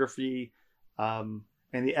cinematography, and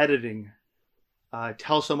the editing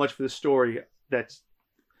tell so much for the story that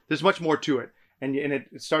there's much more to it, and it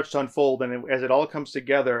starts to unfold, and as it all comes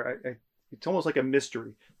together, it's almost like a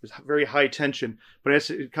mystery. There's very high tension, but as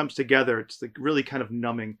it comes together, it's like really kind of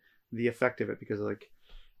numbing the effect of it, because like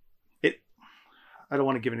it. I don't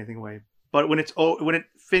want to give anything away, but when it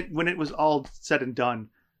was all said and done,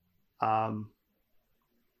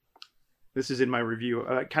 this is in my review.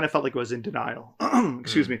 I kind of felt like I was in denial.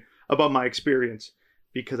 Excuse me, about my experience,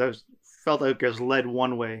 because felt like I was led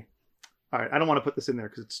one way. All right, I don't want to put this in there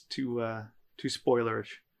because it's too spoilerish.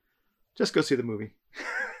 Just go see the movie.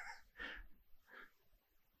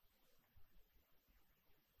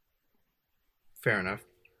 Fair enough.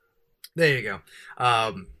 There you go.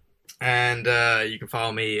 And you can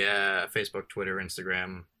follow me Facebook, Twitter,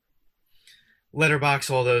 Instagram, Letterboxd,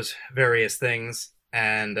 all those various things.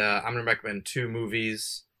 And I'm going to recommend 2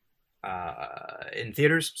 movies in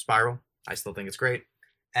theaters. Spiral. I still think it's great.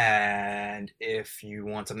 And if you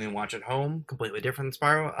want something to watch at home, completely different than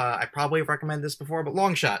Spyro, I probably recommend this before, but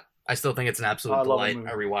Long Shot. I still think it's an absolute delight.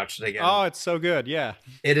 I rewatched it again. Oh, it's so good, yeah.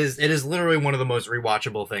 It is literally one of the most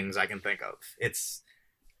rewatchable things I can think of. It's,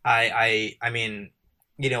 I mean,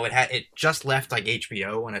 you know, it just left like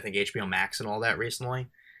HBO and I think HBO Max and all that recently.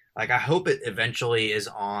 Like, I hope it eventually is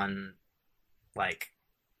on, like,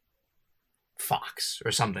 Fox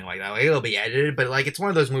or something like that. Like, it'll be edited, but like, it's one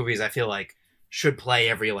of those movies I feel like should play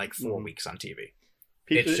every like 4 weeks on TV.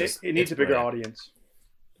 It needs a bigger audience.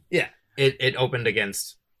 Yeah, it opened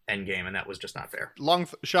against Endgame, and that was just not fair. Long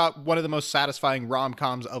Shot, one of the most satisfying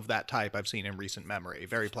rom-coms of that type I've seen in recent memory.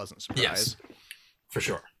 Very pleasant surprise. Yes, for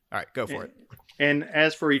sure. All right, go for it. And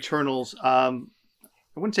as for Eternals, I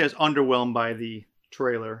wouldn't say I was underwhelmed by the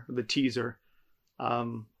trailer, the teaser.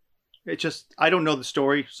 It just, I don't know the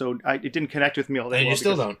story, so it didn't connect with me all that well. And you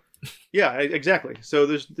still don't. Yeah, exactly. So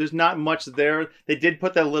there's not much there. They did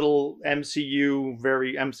put that little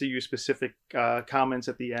very MCU specific comments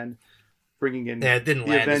at the end, bringing in it didn't the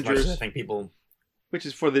land Avengers, as much as I think people, which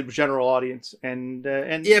is for the general audience, and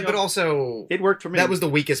yeah, but also it worked for me. That was the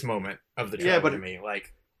weakest moment of the trailer to me,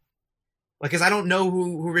 like because I don't know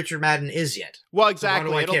who Richard Madden is yet. Well,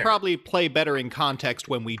 exactly. So it'll probably play better in context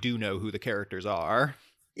when we do know who the characters are.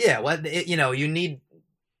 Yeah, well, you need.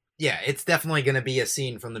 Yeah, it's definitely going to be a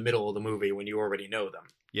scene from the middle of the movie when you already know them.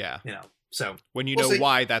 Yeah. So when you know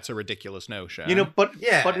why that's a ridiculous notion. But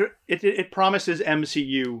it promises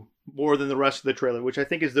MCU more than the rest of the trailer, which I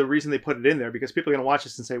think is the reason they put it in there, because people are going to watch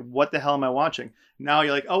this and say, what the hell am I watching? Now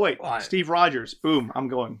you're like, oh, wait, Steve Rogers. Boom, I'm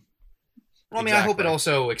going. Well, I mean, I hope it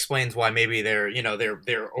also explains why maybe they're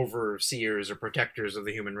overseers or protectors of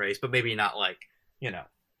the human race, but maybe not like,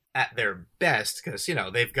 at their best, because,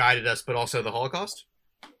 they've guided us, but also the Holocaust.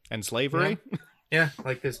 And slavery? Yeah,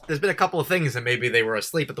 like there's been a couple of things that maybe they were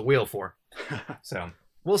asleep at the wheel for. So,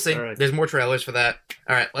 we'll see. Right. There's more trailers for that.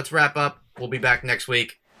 All right, let's wrap up. We'll be back next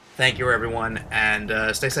week. Thank you, everyone,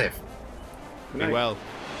 and stay safe. Be well.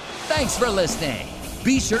 Thanks for listening.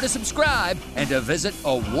 Be sure to subscribe and to visit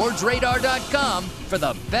awardsradar.com for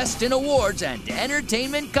the best in awards and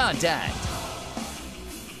entertainment content.